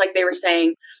 it's almost like they were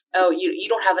saying, oh, you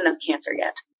don't have enough cancer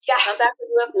yet. Yeah. How's that when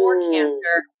you have more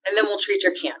cancer? And then we'll treat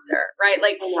your cancer, right?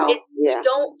 You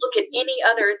don't look at any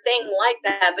other thing like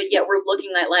that, but yet we're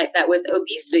looking at that with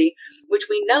obesity, which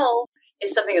we know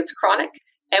is something that's chronic,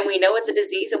 and we know it's a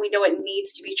disease, and we know it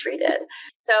needs to be treated.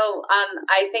 So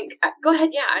I think, go ahead.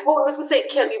 Yeah. I was going to say,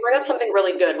 Kim, you bring up something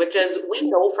really good, which is we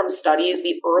know from studies,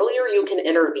 the earlier you can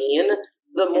intervene,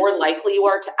 the more likely you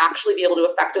are to actually be able to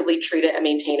effectively treat it and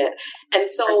maintain it. And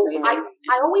so I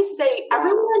always say,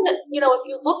 everyone, if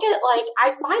you look at,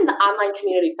 I find the online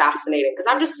community fascinating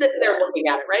because I'm just sitting there looking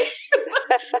at it, right?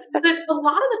 But a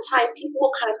lot of the time people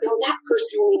will kind of say, oh, that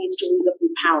person only needs to lose a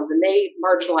few pounds, and they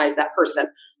marginalize that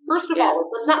person. First of all,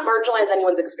 let's not marginalize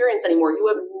anyone's experience anymore. You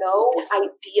have no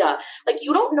idea.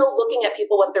 You don't know, looking at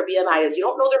people, what their BMI is. You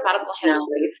don't know their medical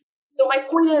history. So my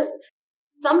point is,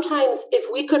 sometimes if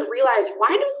we could realize,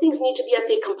 why do things need to be at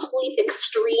the complete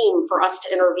extreme for us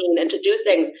to intervene and to do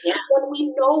things? Yeah. When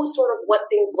we know sort of what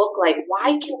things look like,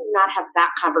 why can we not have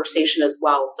that conversation as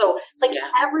well? So it's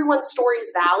everyone's story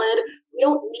is valid. We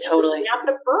don't need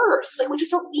to burst. We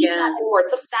just don't need that anymore.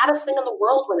 It's the saddest thing in the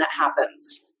world when that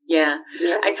happens. Yeah,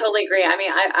 I totally agree. I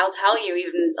mean, I'll tell you,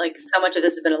 even so much of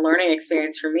this has been a learning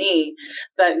experience for me,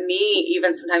 but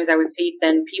even sometimes I would see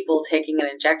thin people taking an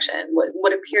injection.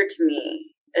 What appeared to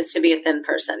me is to be a thin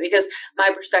person, because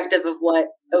my perspective of what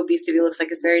obesity looks like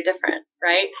is very different,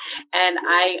 right? And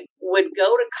I would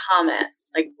go to comment,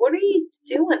 what are you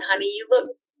doing, honey? You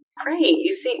look great.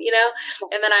 You see,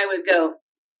 and then I would go,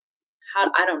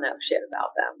 I don't know shit about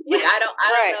them. I don't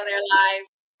know their life.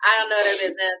 I don't know their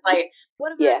business. Like,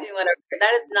 what am I doing?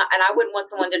 That is not, and I wouldn't want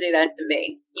someone to do that to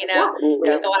me, you know? So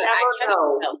I catch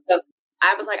myself. So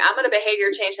I was like, I'm going to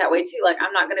behavior change that way too. Like,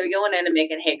 I'm not going to be going in and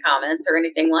making hate comments or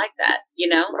anything like that, you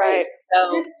know? Right.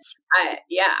 So I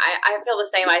feel the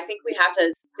same. I think we have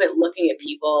to quit looking at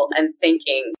people and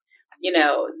thinking, you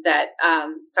know, that,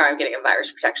 sorry, I'm getting a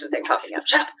virus protection thing popping up.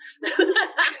 Shut up.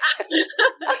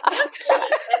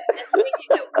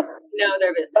 know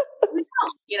their business. We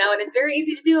don't, you know, and it's very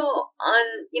easy to do on,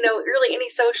 you know, really any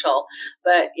social.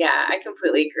 But yeah, I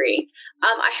completely agree.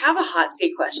 I have a hot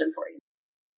seat question for you.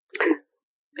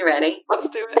 You ready? Let's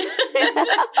do it.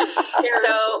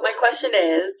 So my question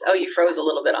is, oh, you froze a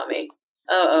little bit on me.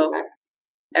 Oh,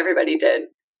 everybody did.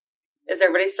 Is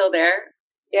everybody still there?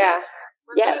 Yeah.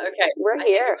 Yeah. Okay. We're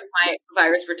here. It was my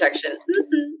virus protection.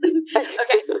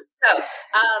 Okay. So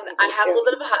I have a little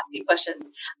bit of a hot seat question.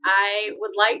 I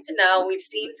would like to know, we've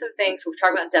seen some things, we've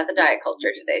talked about death of diet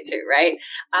culture today too, right?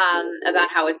 About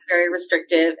how it's very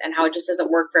restrictive and how it just doesn't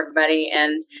work for everybody.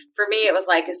 And for me, it was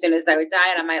like, as soon as I would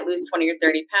diet, I might lose 20 or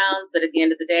 30 pounds. But at the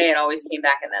end of the day, it always came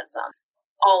back and then some.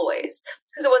 Always.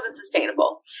 Because it wasn't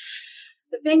sustainable.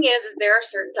 The thing is there are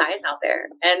certain diets out there,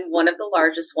 and one of the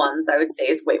largest ones I would say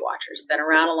is Weight Watchers. Been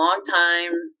around a long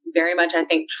time, very much I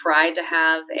think tried to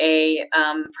have a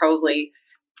probably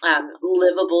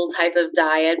livable type of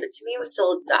diet, but to me it was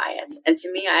still a diet. And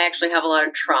to me, I actually have a lot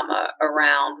of trauma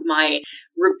around my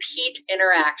repeat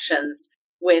interactions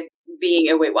with being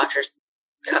a Weight Watchers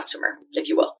customer, if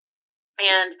you will.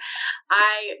 And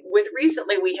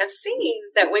recently we have seen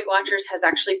that Weight Watchers has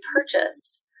actually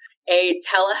purchased a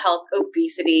telehealth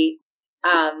obesity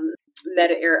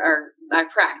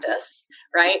practice,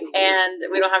 right? And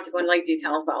we don't have to go into like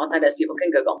details about what that is. People can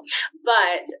Google.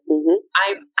 But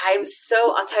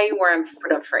I'll tell you where I'm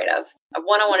afraid of.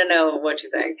 One, I want to know what you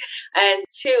think. And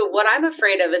two, what I'm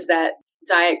afraid of is that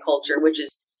diet culture, which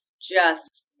is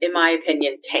just, in my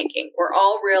opinion, tanking. We're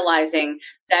all realizing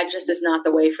that just is not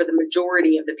the way for the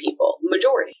majority of the people.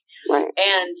 Majority. Right.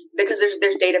 And because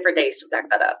there's data for days to back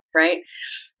that up, right?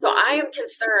 So I am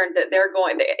concerned that they're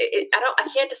going. I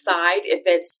can't decide if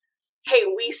it's, hey,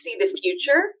 we see the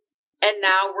future, and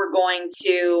now we're going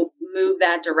to move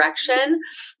that direction,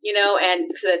 you know, and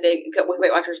so that with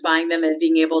Weight Watchers buying them and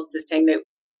being able to saying that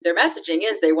their messaging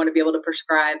is they want to be able to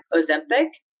prescribe Ozempic,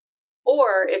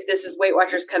 or if this is Weight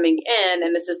Watchers coming in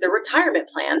and this is their retirement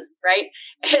plan, right?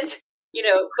 And you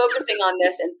know, focusing on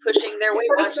this and pushing their Weight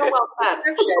Watchers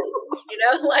prescriptions, you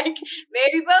know, like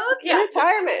maybe both. Yeah.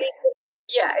 Retirement.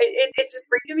 Yeah. It's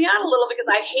freaking me out a little because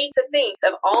I hate to think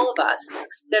of all of us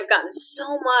that have gotten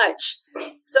so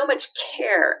much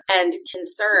care and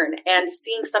concern and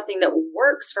seeing something that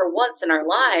works for once in our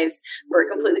lives for a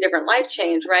completely different life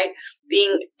change, right?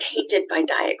 Being tainted by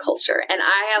diet culture. And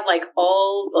I have like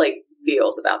all like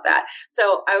feels about that.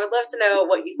 So I would love to know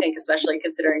what you think, especially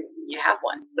considering you have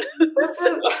one.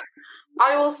 So.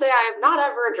 I will say I have not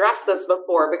ever addressed this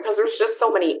before because there's just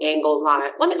so many angles on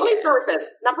it. Let me start with this.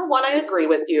 Number one, I agree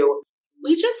with you.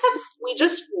 We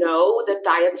just know that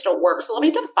diets don't work. So let me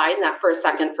define that for a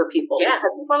second for people. Yeah.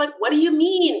 Because people are like, what do you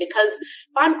mean? Because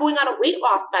if I'm going on a weight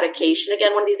loss medication,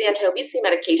 again, one of these anti-obesity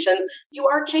medications, you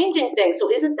are changing things.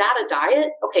 So isn't that a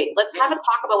diet? Okay, let's have a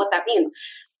talk about what that means.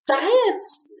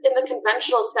 Diets in the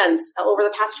conventional sense over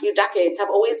the past few decades have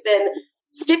always been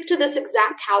stick to this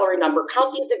exact calorie number,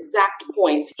 count these exact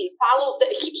points. You follow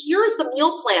here's the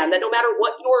meal plan that no matter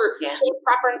what your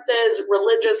preferences,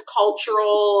 religious,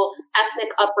 cultural, ethnic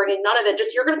upbringing, none of it,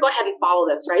 just you're going to go ahead and follow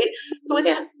this, right? So it's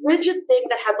a rigid thing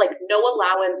that has like no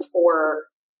allowance for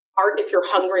art if you're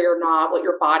hungry or not, what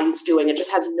your body's doing. It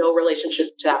just has no relationship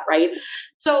to that, right?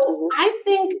 So I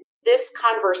think this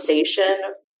conversation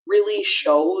really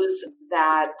shows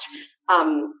that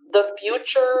the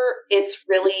future, it's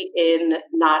really in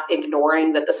not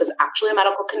ignoring that this is actually a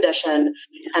medical condition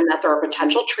and that there are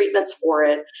potential treatments for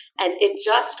it. And it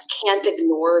just can't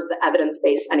ignore the evidence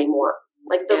base anymore.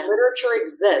 Like the literature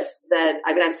exists that,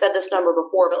 I mean, I've said this number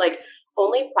before, but like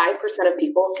only 5% of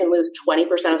people can lose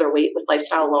 20% of their weight with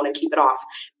lifestyle alone and keep it off.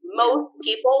 Most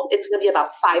people, it's going to be about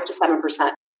 5 to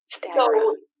 7%.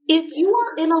 So if you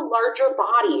are in a larger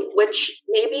body, which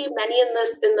maybe many in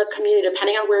the community,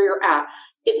 depending on where you're at,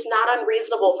 it's not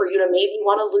unreasonable for you to maybe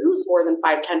want to lose more than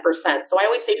 5-10%. So I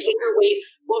always say, take your weight,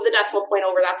 move the decimal point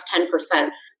over, that's 10%.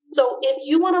 So if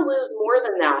you want to lose more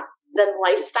than that, then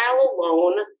lifestyle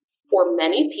alone for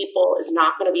many people is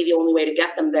not going to be the only way to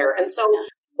get them there. And so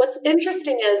what's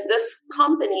interesting is this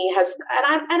company has,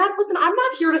 listen, I'm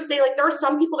not here to say like there are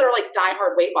some people that are like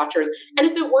diehard Weight Watchers, and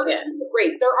if it works,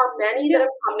 great. There are many that have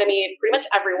come to me, pretty much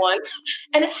everyone,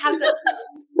 and it hasn't.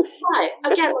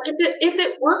 But again, if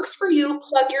it works for you,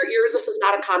 plug your ears. This is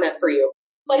not a comment for you.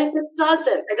 But if it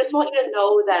doesn't, I just want you to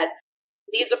know that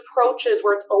these approaches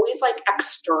where it's always like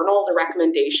external, the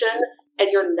recommendation, and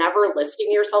you're never listening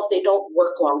to yourself, they don't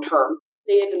work long term.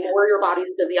 They ignore your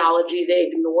body's physiology. They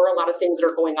ignore a lot of things that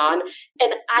are going on.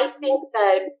 And I think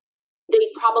that they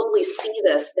probably see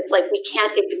this. It's like, we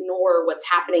can't ignore what's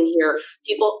happening here.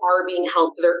 People are being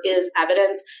helped. There is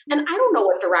evidence. And I don't know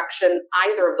what direction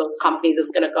either of those companies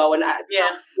is going to go. And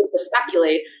to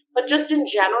speculate. But just in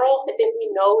general, I think we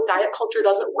know diet culture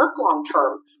doesn't work long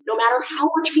term. No matter how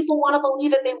much people want to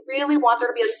believe it, they really want there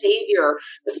to be a savior,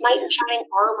 this knight in shining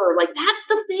armor. Like, that's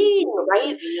the thing,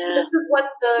 right? Yeah. This is what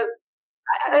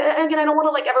again, I don't want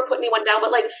to like ever put anyone down,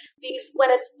 but like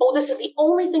when it's, this is the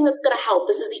only thing that's going to help.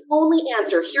 This is the only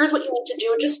answer. Here's what you need to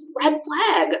do. Just red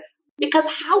flag. Because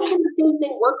how can the same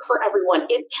thing work for everyone?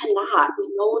 It cannot. We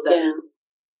know that.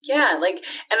 Yeah, and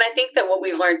I think that what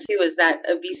we've learned too is that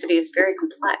obesity is very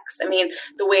complex. I mean,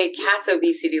 the way Kat's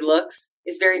obesity looks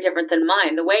is very different than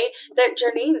mine. The way that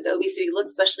Jardine's obesity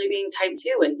looks, especially being type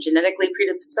 2 and genetically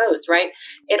predisposed, right?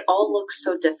 It all looks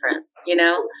so different,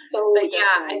 So, but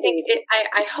yeah, I think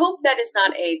I hope that is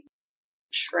not a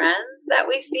trend that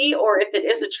we see, or if it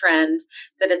is a trend,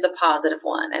 that it's a positive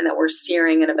one and that we're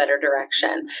steering in a better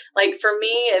direction. Like for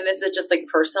me, and this is just like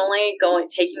personally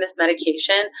taking this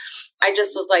medication, I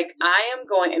just was like, I am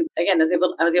going, and again,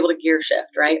 I was able to gear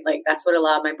shift, right? Like that's what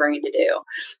allowed my brain to do,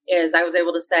 is I was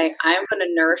able to say, I am going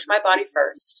to nourish my body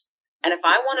first. And if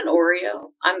I want an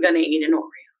Oreo, I'm going to eat an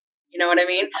Oreo. You know what I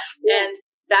mean? Yeah. And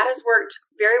that has worked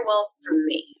very well for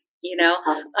me.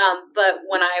 But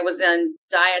when I was in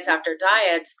diets after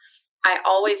diets, I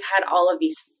always had all of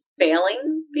these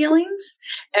failing feelings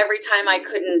every time I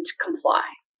couldn't comply.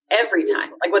 Every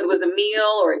time, like whether it was a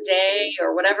meal or a day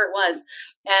or whatever it was.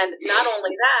 And not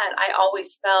only that, I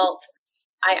always felt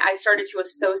I started to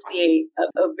associate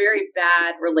a very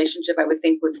bad relationship, I would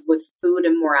think, with food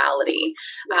and morality.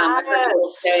 I've heard people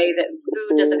say that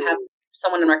food doesn't have,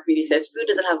 someone in our community says food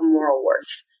doesn't have moral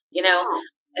worth, and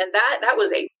that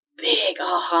was a big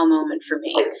aha moment for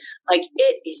me. Like,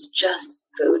 it is just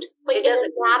food. Like it is an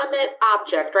inanimate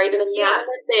object, right? An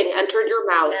inanimate thing entered your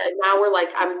mouth, and now we're like,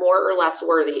 I'm more or less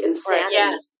worthy. Insanity. Right,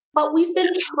 yes. But we've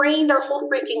been trained our whole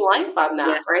freaking life on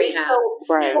that, right? So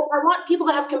I want people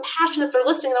to have compassion if they're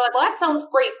listening. They're like, well, that sounds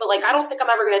great, but like, I don't think I'm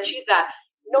ever going to achieve that.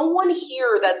 No one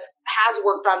here has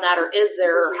worked on that or is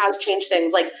there or has changed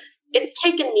things. Like, it's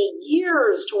taken me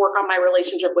years to work on my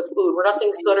relationship with food, where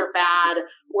nothing's good or bad,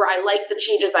 where I like the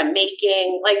changes I'm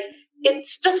making. Like,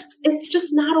 it's just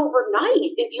not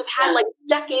overnight if you've had like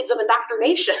decades of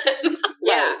indoctrination.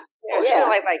 Yeah. It's kind of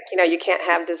like, you can't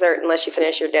have dessert unless you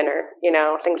finish your dinner,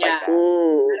 things like that. I don't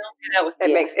do that with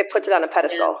it puts it on a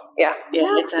pedestal. Yeah,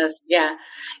 it does. Yeah.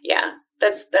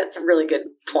 That's a really good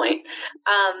point.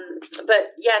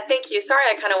 But yeah, thank you. Sorry,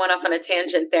 I kind of went off on a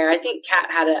tangent there. I think Kat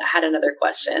had another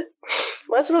question.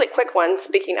 Well, that's a really quick one.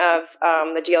 Speaking of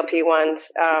the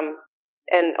GLP-1s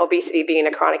and obesity being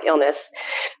a chronic illness,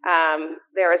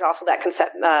 there is also that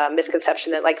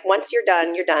misconception that like once you're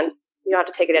done, you're done. You don't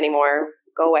have to take it anymore.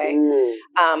 Go away.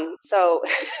 So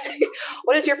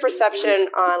what is your perception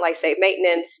on, like, say,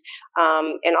 maintenance,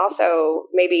 and also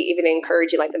maybe even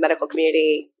encouraging like the medical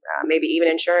community, maybe even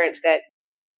insurance, that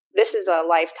this is a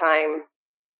lifetime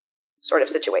sort of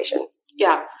situation?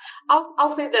 Yeah.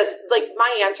 I'll say this, like,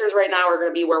 my answers right now are going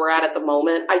to be where we're at the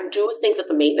moment. I do think that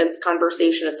the maintenance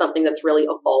conversation is something that's really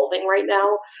evolving right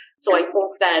now. So I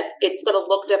think that it's going to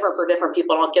look different for different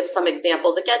people. And I'll give some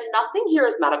examples. Again, nothing here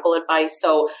is medical advice.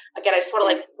 So again, I just want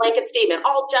to like blanket statement,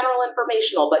 all general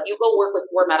informational, but you go work with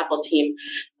your medical team.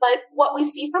 But what we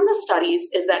see from the studies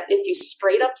is that if you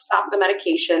straight up stop the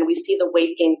medication, we see the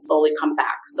weight gain slowly come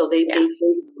back. So we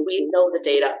know the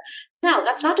data. Now,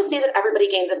 that's not to say that everybody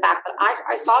gains it back, but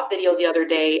I saw a video the other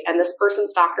day, and this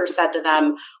person's doctor said to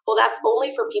them, well, that's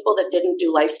only for people that didn't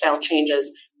do lifestyle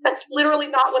changes. That's literally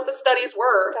not what the studies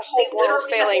were. The whole world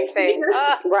failing thing.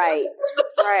 Right.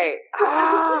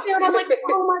 And I'm like,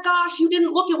 oh my gosh, you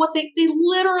didn't look at what they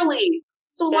literally.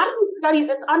 So a lot of these studies,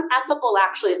 it's unethical,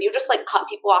 actually, if you just like cut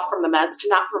people off from the meds to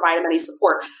not provide them any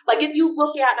support. Like if you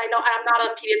look at, and I know I'm not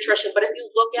a pediatrician, but if you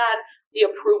look at the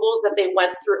approvals that they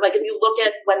went through, like if you look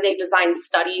at when they designed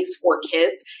studies for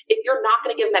kids, if you're not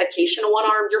going to give medication to one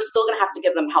arm, you're still going to have to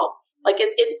give them help. Like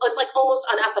it's like almost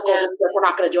unethical just that we're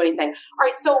not going to do anything. All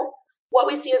right. So what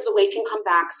we see is the weight can come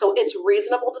back. So it's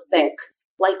reasonable to think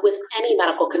like with any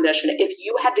medical condition, if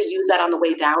you had to use that on the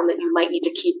way down, that you might need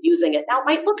to keep using it. Now, it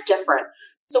might look different.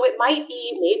 So it might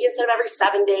be maybe instead of every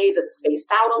 7 days, it's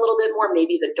spaced out a little bit more.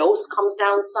 Maybe the dose comes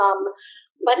down some.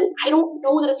 But I don't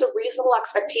know that it's a reasonable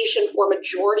expectation for a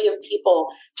majority of people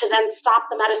to then stop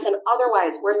the medicine.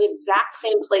 Otherwise, we're in the exact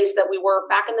same place that we were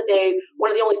back in the day. One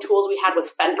of the only tools we had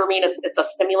was phentermine. It's a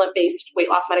stimulant-based weight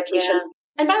loss medication. Yeah.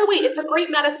 And by the way, it's a great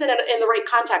medicine in the right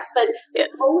context, but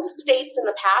most states in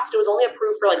the past, it was only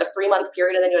approved for like a 3-month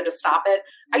period and then you had to stop it.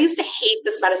 I used to hate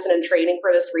this medicine in training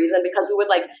for this reason, because we would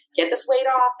like get this weight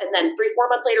off and then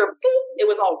 3-4 months later, boom, it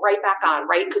was all right back on,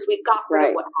 right? Because we got rid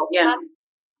of what helped them.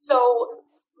 So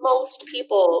most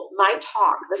people, my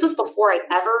talk, this is before I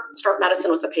ever start medicine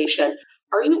with a patient.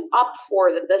 Are you up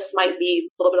for that? This might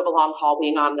be a little bit of a long haul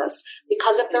being on this,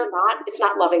 because if they're not, it's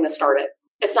not loving to start it.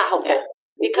 It's not helpful. Yeah.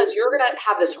 Because you're going to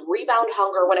have this rebound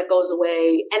hunger when it goes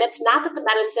away. And it's not that the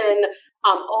medicine,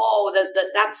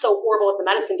 that's so horrible what the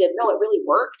medicine did. No, it really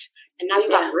worked. And now you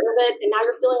got rid of it. And now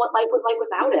you're feeling what life was like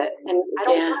without it. And I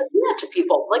don't want to do that to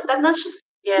people. Like, then let's just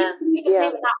make the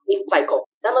same not hate cycle.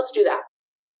 Then let's do that.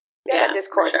 That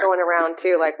discourse going around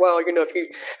too, like, well, if you,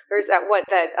 there's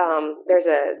there's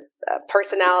a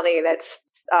personality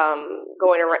that's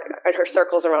going around in her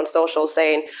circles around social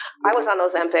saying, I was on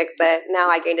Ozempic, but now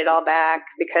I gained it all back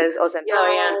because Ozempic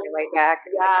right back.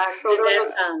 Yeah, so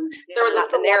there was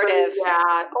the narrative.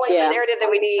 The narrative that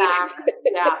we need.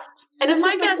 And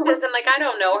my guess is, and like, I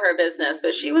don't know her business,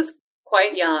 but she was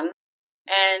quite young.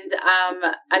 And,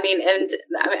 I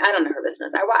don't know her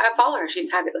business. I follow her. She's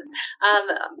fabulous.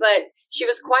 But she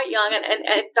was quite young. And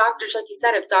if doctors, like you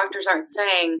said, if doctors aren't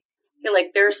saying,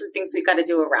 like, there are some things we've got to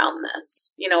do around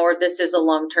this, or this is a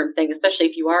long-term thing, especially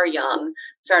if you are young,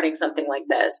 starting something like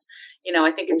this,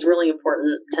 I think it's really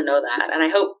important to know that. And I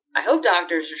hope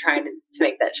doctors are trying to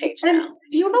make that change now.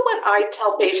 Do you know what I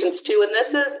tell patients too? And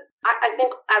this is, I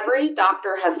think every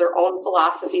doctor has their own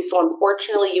philosophy. So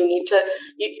unfortunately,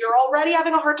 you're already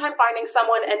having a hard time finding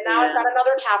someone. And now I've got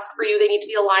another task for you. They need to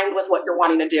be aligned with what you're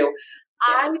wanting to do.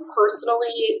 I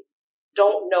personally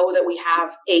don't know that we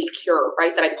have a cure,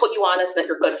 right? That I put you on this, that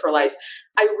you're good for life.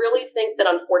 I really think that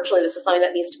unfortunately, this is something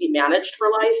that needs to be managed for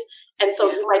life. And so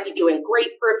you might be doing great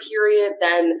for a period,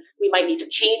 then we might need to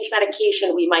change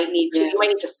medication. You might need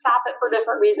to stop it for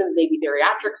different reasons. Maybe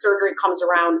bariatric surgery comes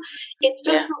around. It's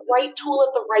just the right tool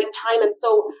at the right time. And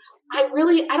so I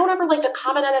don't ever like to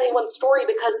comment on anyone's story,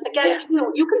 because again,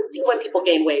 you can see when people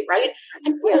gain weight, right?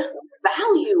 And there's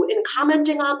value in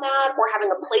commenting on that or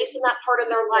having a place in that part of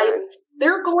their life.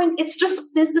 It's just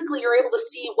physically, you're able to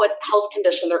see what health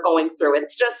condition they're going through.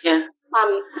 It's just,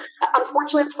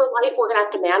 unfortunately, it's for life. We're going to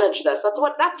have to manage this. That's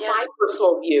my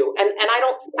personal view. And I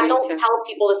don't tell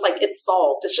people this like it's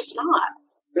solved. It's just not.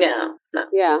 Yeah. No.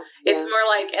 Yeah. It's more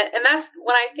like, and that's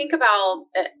when I think about,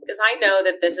 because I know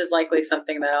that this is likely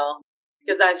something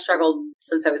because I've struggled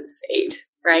since I was 8,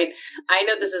 right? I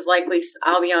know this is likely,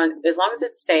 I'll be on, as long as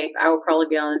it's safe, I will probably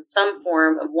be on some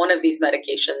form of one of these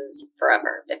medications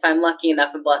forever, if I'm lucky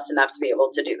enough and blessed enough to be able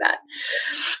to do that.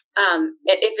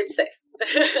 If it's safe.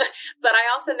 But I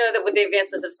also know that with the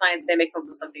advancements of science, they may come up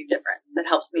with something different that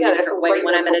helps me in a different way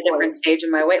when I'm in a different stage in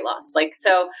my weight loss. I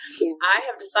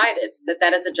have decided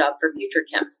that is a job for future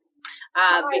Kim.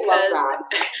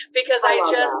 Because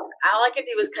all I can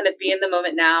do is kind of be in the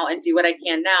moment now and do what I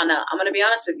can now. Now, I'm going to be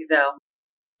honest with you though.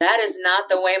 That is not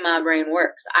the way my brain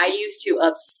works. I used to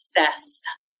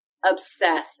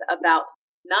obsess about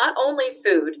not only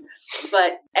food,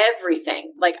 but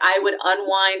everything. Like, I would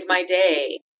unwind my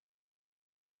day,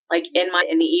 like in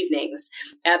the evenings,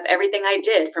 of everything I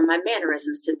did, from my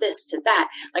mannerisms to this to that.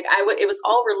 Like, it was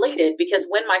all related, because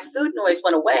when my food noise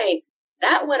went away,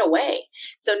 that went away.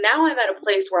 So now I'm at a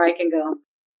place where I can go,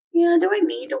 do I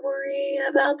need to worry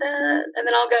about that? And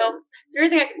then I'll go, is there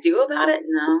anything I can do about it?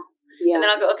 No. Yeah. And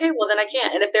then I'll go, okay, well then I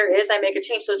can't. And if there is, I make a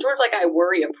change. So it's sort of like I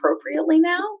worry appropriately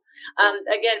now.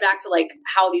 Again, back to like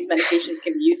how these medications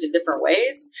can be used in different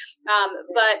ways.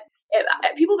 But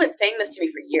people have been saying this to me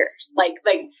for years. Like,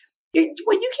 well,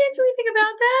 you can't do anything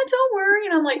about that. Don't worry.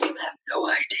 And I'm like, you have no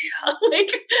idea. Like,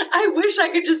 I wish I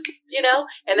could just,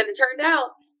 and then it turned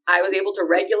out I was able to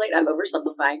regulate, I'm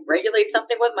oversimplifying, regulate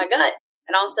something with my gut.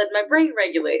 And all of a sudden my brain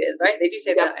regulated, right? They do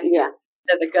say that. Yeah.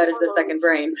 That the gut is the second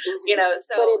brain,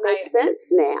 so. But it makes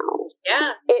sense now.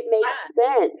 Yeah. It makes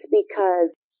sense,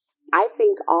 because I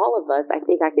think all of us, I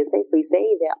can safely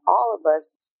say that all of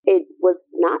us, it was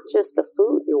not just the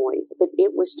food noise, but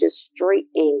it was just straight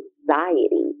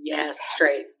anxiety. Yes,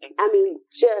 straight. I mean,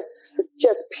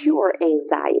 just pure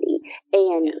anxiety.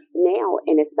 And now,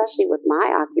 and especially with my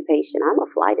occupation, I'm a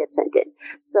flight attendant.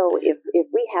 So if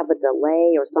we have a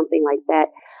delay or something like that,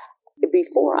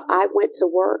 before I went to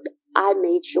work, I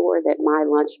made sure that my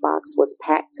lunchbox was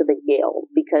packed to the gill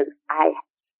because I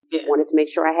wanted to make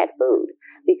sure I had food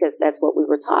because that's what we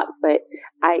were taught. But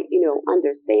I,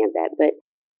 understand that. But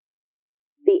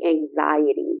the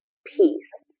anxiety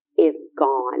piece is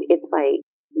gone. It's like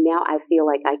now I feel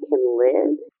like I can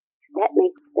live. That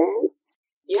makes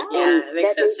sense. Yeah, it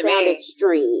makes sense to me.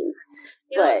 Extreme.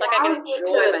 But it's like I can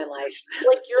enjoy my life.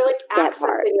 Like you're like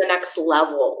accessing the next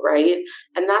level, right?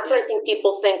 And that's what I think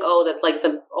people think.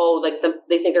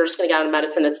 They think they're just going to get out of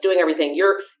medicine. It's doing everything.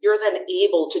 You're then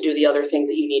able to do the other things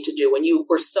that you need to do when you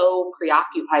were so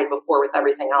preoccupied before with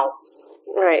everything else.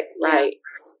 Right.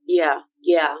 Yeah.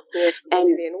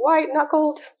 And in white, not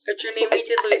gold. But we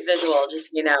did lose visual,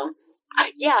 just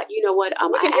Yeah, you know what?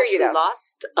 We can hear you, though.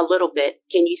 Lost a little bit.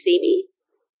 Can you see me?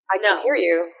 I can hear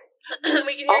you. We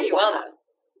can hear you well, though.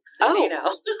 So you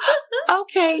know.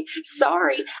 Okay.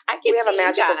 Sorry. We have a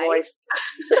magical voice.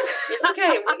 It's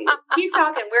okay. We keep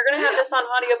talking. We're going to have this on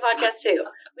audio podcast, too.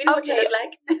 We know what you look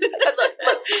like. Look.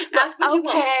 Ask what you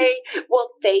want. Okay. Well,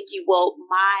 thank you. Well,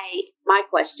 my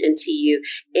question to you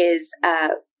is,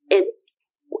 and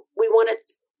we want to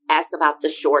ask about the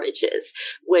shortages,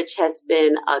 which has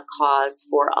been a cause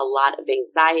for a lot of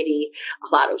anxiety,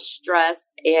 a lot of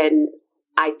stress, and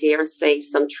I dare say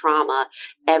some trauma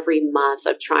every month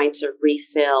of trying to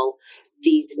refill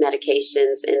these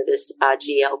medications in this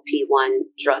GLP-1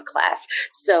 drug class.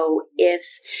 So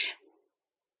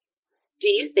do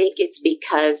you think it's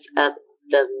because of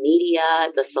the media,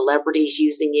 the celebrities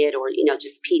using it, or,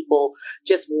 just people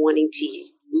just wanting to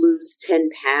lose 10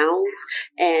 pounds?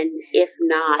 And if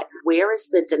not, where is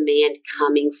the demand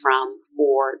coming from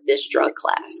for this drug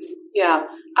class? Yeah.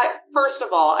 First of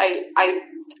all,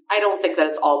 I don't think that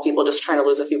it's all people just trying to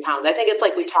lose a few pounds. I think it's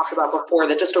like we talked about before,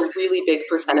 that just a really big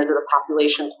percentage of the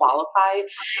population qualify.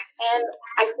 And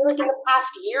I feel like in the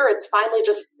past year, it's finally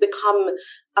just become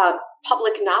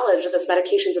public knowledge that this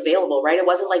medication's available, right? It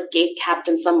wasn't like gate kept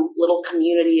in some little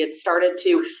community. It started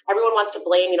to, everyone wants to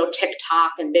blame,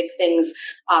 TikTok and big things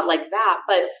like that.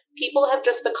 But people have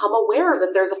just become aware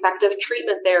that there's effective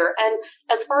treatment there. And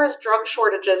as far as drug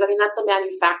shortages, I mean, that's a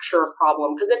manufacturer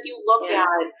problem. Because if you look at,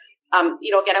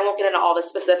 again, I won't get into all the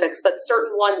specifics, but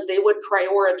certain ones, they would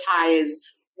prioritize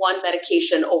one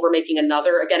medication over making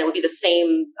another. Again, it would be the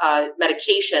same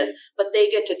medication, but they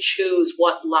get to choose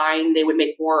what line they would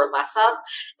make more or less of.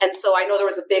 And so I know there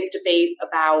was a big debate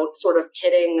about sort of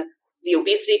pitting the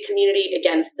obesity community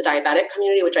against the diabetic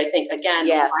community, which I think, again,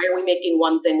 why are we making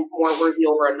one thing more worthy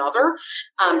over another?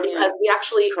 Because we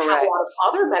actually have a lot of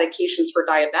other medications for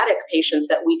diabetic patients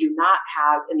that we do not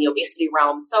have in the obesity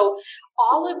realm. So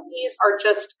all of these are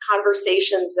just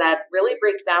conversations that really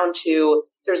break down to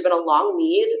there's been a long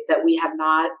need that we've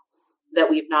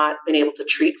not been able to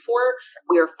treat for.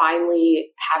 We are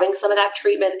finally having some of that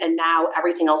treatment, and now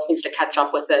everything else needs to catch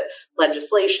up with it.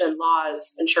 Legislation,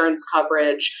 laws, insurance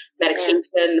coverage, medication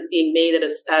being made at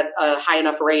a high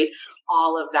enough rate,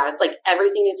 all of that. It's like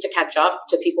everything needs to catch up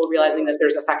to people realizing that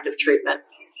there's effective treatment.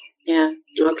 Yeah.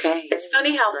 Okay. It's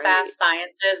funny how fast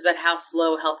science is, but how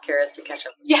slow healthcare is to catch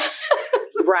up. Yeah.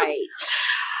 Right.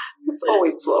 It's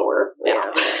always slower. Yeah.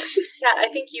 I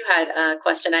think you had a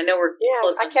question. I know we're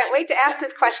close. I can't wait to ask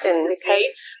this question because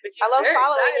I love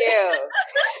following you.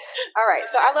 All right.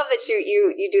 So I love that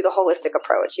you do the holistic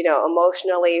approach,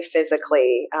 emotionally,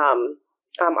 physically.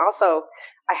 Also,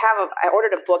 I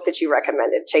ordered a book that you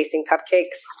recommended, Chasing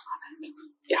Cupcakes.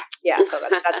 Yeah. So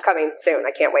that's coming soon.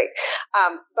 I can't wait.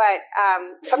 But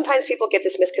sometimes people get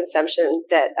this misconception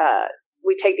that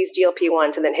we take these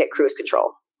GLP-1s and then hit cruise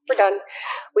control. We're done.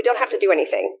 We don't have to do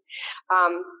anything.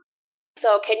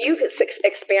 So can you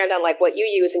expand on what you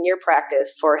use in your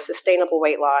practice for sustainable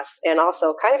weight loss, and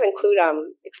also kind of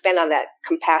expand on that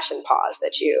compassion pause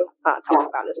that you talk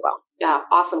about as well? Yeah,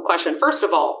 awesome question. First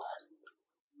of all,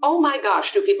 oh my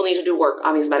gosh, do people need to do work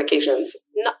on these medications?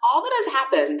 All that has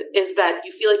happened is that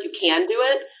you feel like you can do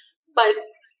it, but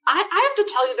I have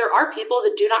to tell you, there are people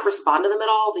that do not respond to them at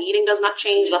all. The eating does not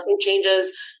change. Nothing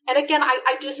changes. And again,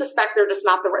 I do suspect they're just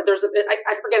not there's a bit,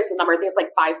 I forget the number. I think it's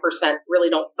like 5% really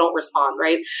don't respond.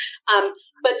 Right.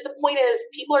 But the point is,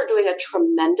 people are doing a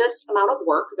tremendous amount of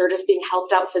work. They're just being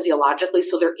helped out physiologically.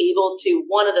 So they're able to,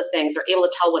 one of the things, they're able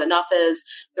to tell what enough is.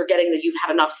 They're getting that you've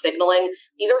had enough signaling.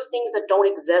 These are things that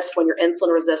don't exist when you're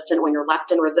insulin resistant, when you're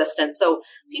leptin resistant. So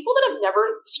people that have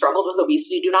never struggled with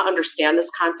obesity do not understand this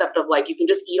concept of you can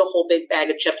just eat a whole big bag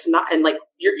of chips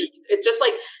it's just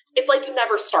it's like you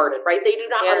never started, right? They do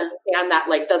not understand that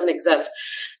doesn't exist.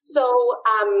 So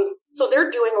they're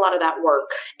doing a lot of that work.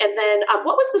 And then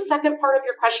what was the second part of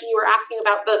your question? You were asking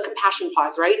about the compassion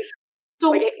pause, right?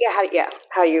 So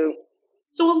how you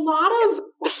So a lot of,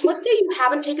 let's say you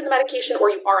haven't taken the medication or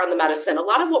you are on the medicine, a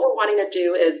lot of what we're wanting to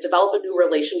do is develop a new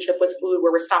relationship with food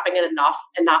where we're stopping at enough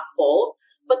and not full.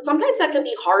 But sometimes that can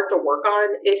be hard to work on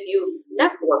if you've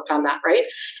never worked on that, right?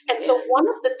 And so one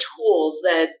of the tools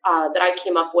that I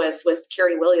came up with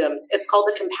Carrie Williams, it's called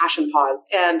the compassion pause.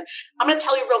 And I'm going to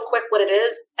tell you real quick what it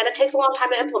is, and it takes a long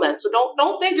time to implement. So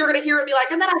don't think you're going to hear it and be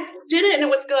like, and then I did it and it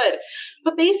was good.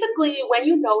 But basically, when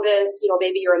you notice,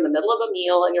 maybe you're in the middle of a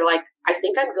meal and you're like, I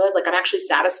think I'm good. Like I'm actually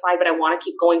satisfied, but I want to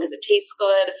keep going because it tastes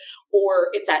good. Or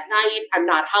it's at night, I'm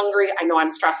not hungry. I know I'm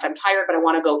stressed, I'm tired, but I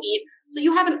want to go eat. So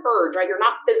you have an urge, right? You're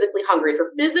not physically hungry. If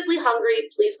you're physically hungry,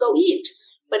 please go eat.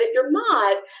 But if you're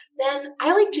not, then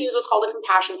I like to use what's called a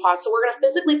compassion pause. So we're going to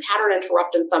physically pattern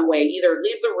interrupt in some way, either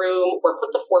leave the room or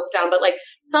put the fork down. But like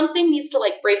something needs to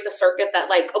like break the circuit that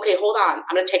like, okay, hold on,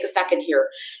 I'm going to take a second here.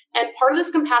 And part of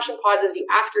this compassion pause is you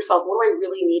ask yourself, what do I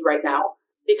really need right now?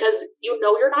 Because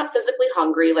you're not physically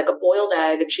hungry, like a boiled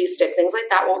egg, a cheese stick, things like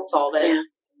that won't solve it. Yeah.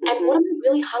 And what am I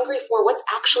really hungry for? What's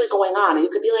actually going on? And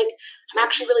you could be like, I'm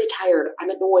actually really tired.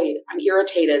 I'm annoyed. I'm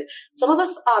irritated. Some of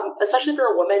us, especially if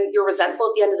you're a woman, you're resentful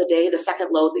at the end of the day, the second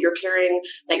load that you're carrying,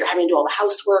 that you're having to do all the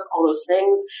housework, all those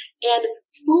things. And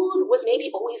food was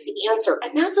maybe always the answer.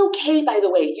 And that's okay, by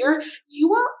the way.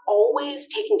 You are always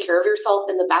taking care of yourself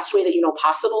in the best way that you know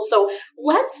possible. So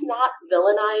let's not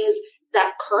villainize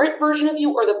that current version of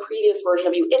you or the previous version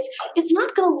of you. It's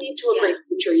not going to lead to a great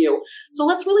future you. So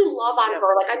let's really love on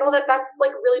her. Like I know that's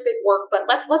like really big work, but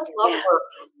let's love her.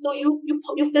 So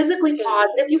you physically pause.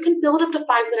 If you can build up to 5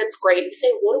 minutes, great. You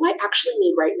say, what do I actually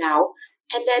need right now?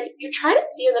 And then you try to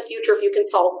see in the future if you can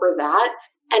solve for that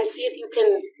and see if you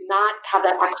can not have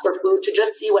that extra food to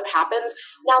just see what happens.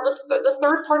 Now, the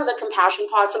third part of the compassion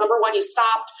pause, so number one, you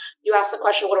stopped, you asked the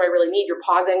question, what do I really need? You're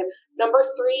pausing. Number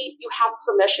three, you have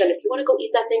permission. If you want to go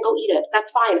eat that thing, go eat it.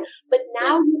 That's fine. But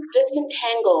now you've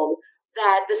disentangled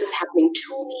that this is happening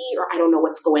to me or I don't know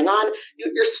what's going on.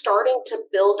 You're starting to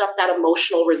build up that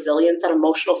emotional resilience, that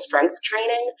emotional strength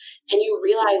training. And you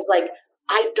realize like,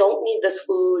 I don't need this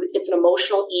food. It's an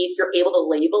emotional eat. You're able to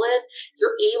label it.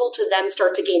 You're able to then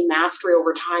start to gain mastery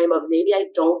over time of maybe I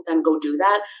don't then go do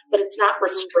that, but it's not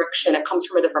restriction. It comes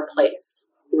from a different place.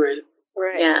 Right.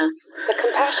 Yeah. The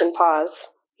compassion pause.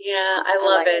 Yeah, I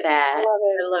love it. That.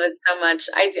 I love it so much.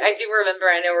 I do remember,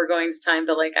 I know we're going to time,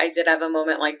 but like I did have a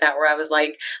moment like that where I was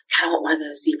like, I kind of want one of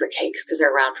those zebra cakes because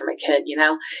they're around for my kid,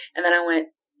 And then I went,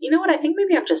 you know what? I think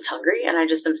maybe I'm just hungry and I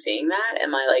just am seeing that.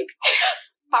 And my like,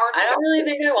 I don't really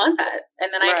think I want that.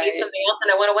 And then I ate something else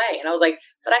and I went away. And I was like,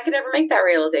 but I could never make that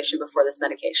realization before this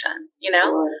medication,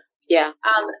 Yeah.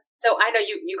 So I know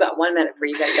you got 1 minute before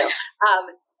you got to go.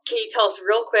 Can you tell us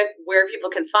real quick where people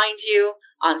can find you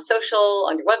on social,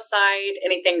 on your website,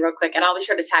 anything real quick? And I'll be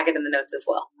sure to tag it in the notes as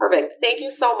well. Perfect. Thank you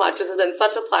so much. This has been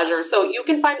such a pleasure. So you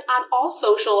can find on all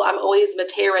social, I'm always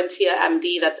Mattearentia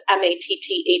MD. That's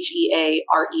MATTHEARENTEA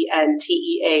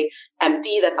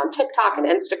MD. That's on TikTok and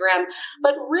Instagram.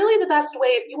 But really the best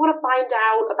way, if you want to find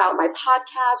out about my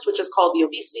podcast, which is called The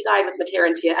Obesity Guide with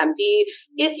Mattearentia MD,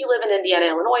 if you live in Indiana,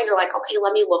 Illinois, and you're like, okay,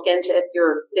 let me look into if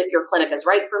your clinic is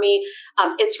right for me,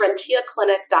 it's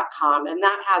rentiaclinic.com. And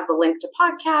that has the link to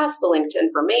podcasts, the link to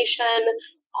information,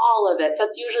 all of it. So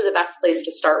that's usually the best place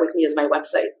to start with me is my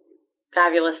website.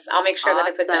 Fabulous. I'll make sure that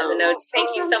I put that in the notes.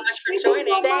 Thank you so much for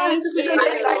joining. Thank you. This was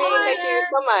exciting. Thank you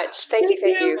so much. Thank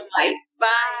you. Bye.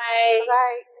 Bye.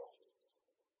 Bye.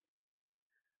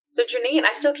 So Janine,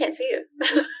 I still can't see you.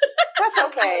 That's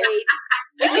okay.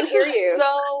 We can hear you.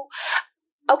 So,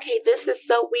 okay, this is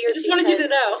so weird. I just wanted you to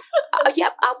know.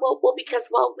 Yep. Well, because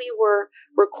while we were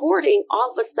recording,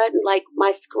 all of a sudden, like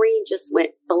my screen just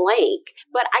went blank,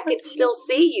 but I could still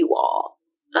see you all.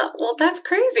 Well, that's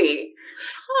crazy.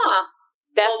 Huh.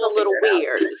 That's a little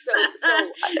weird. This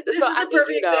is a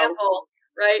perfect example,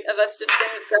 right, of us just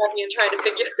staying scrappy and trying to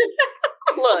figure it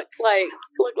out. Look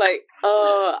like,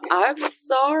 I'm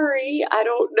sorry. I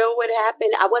don't know what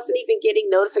happened. I wasn't even getting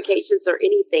notifications or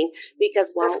anything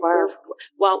because while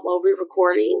we're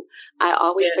recording, I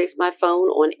always place my phone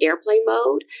on airplane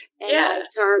mode and I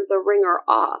turn the ringer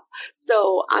off.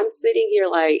 So I'm sitting here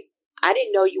like, I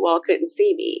didn't know you all couldn't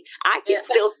see me. I can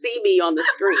still see me on the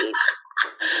screen.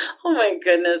 Oh my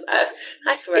goodness.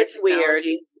 I swear it's weird.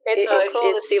 It's so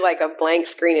cool to see like a blank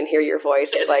screen and hear your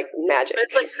voice. It's like magic.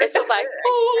 It's like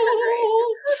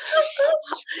oh.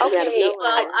 Okay.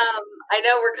 Well, I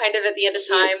know we're kind of at the end of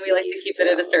time. We like to keep it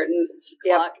at a certain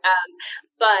clock.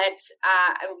 But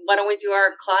why don't we do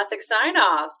our classic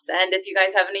sign-offs? And if you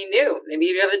guys have any new, maybe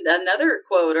you have another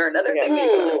quote or another thing that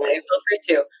you want to say, feel free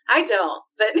to. I don't,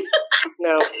 but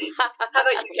no. How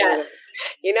about you, Kat?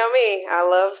 You know me. I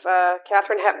love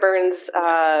Katharine Hepburn's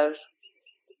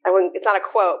it's not a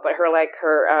quote, but her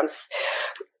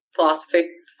philosophy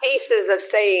pieces of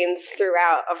sayings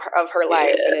throughout of her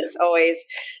life. And it's always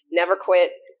never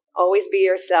quit, always be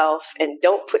yourself, and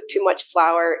don't put too much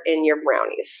flour in your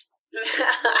brownies.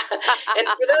 And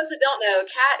for those that don't know,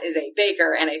 Kat is a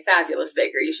baker and a fabulous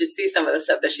baker. You should see some of the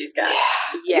stuff that she's got.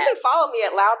 Yeah. You can follow me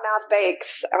at Loudmouth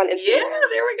Bakes on Instagram. Yeah,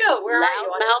 there we go. Where are you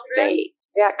on Loudmouth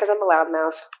Bakes. Yeah, because I'm a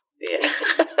loudmouth. Yeah,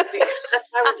 that's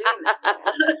why we're doing that.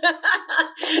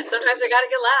 Sometimes we got to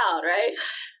get loud, right?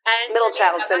 And middle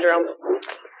child syndrome.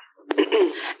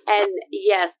 And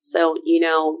yes, so you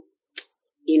know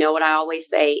what I always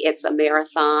say: it's a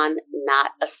marathon,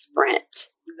 not a sprint.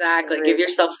 Exactly. Give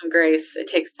yourself some grace. It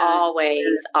takes time.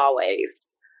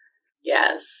 Always.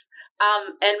 Yes.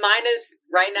 And mine is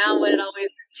right now what it always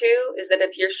is too, is that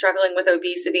if you're struggling with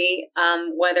obesity,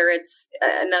 whether it's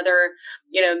another,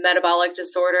 metabolic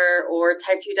disorder or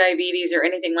type 2 diabetes or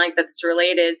anything like that that's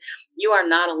related, you are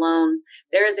not alone.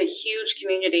 There is a huge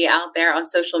community out there on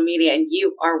social media, and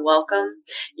you are welcome.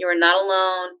 You are not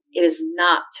alone. It is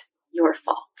not your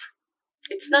fault.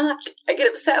 It's not. I get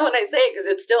upset when I say it because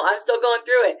I'm still going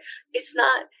through it. It's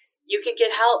not. You can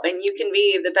get help and you can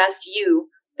be the best you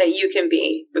that you can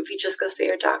be if you just go see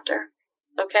your doctor.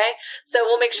 Okay? So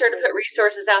we'll make sure to put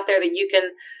resources out there that you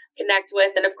can connect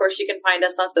with. And of course, you can find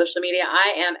us on social media.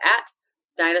 I am at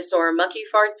Dinosaur Monkey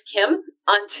Farts Kim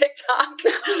on TikTok.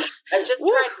 I'm just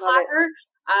trying to clapper.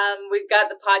 We've got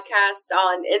the podcast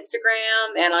on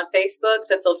Instagram and on Facebook,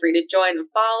 so feel free to join and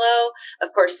follow.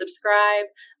 Of course, subscribe.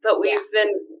 But we've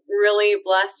been really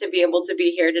blessed to be able to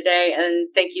be here today, and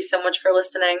thank you so much for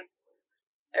listening.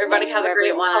 Everybody have a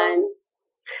great one.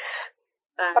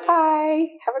 Bye-bye.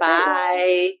 Have a great one.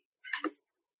 Bye.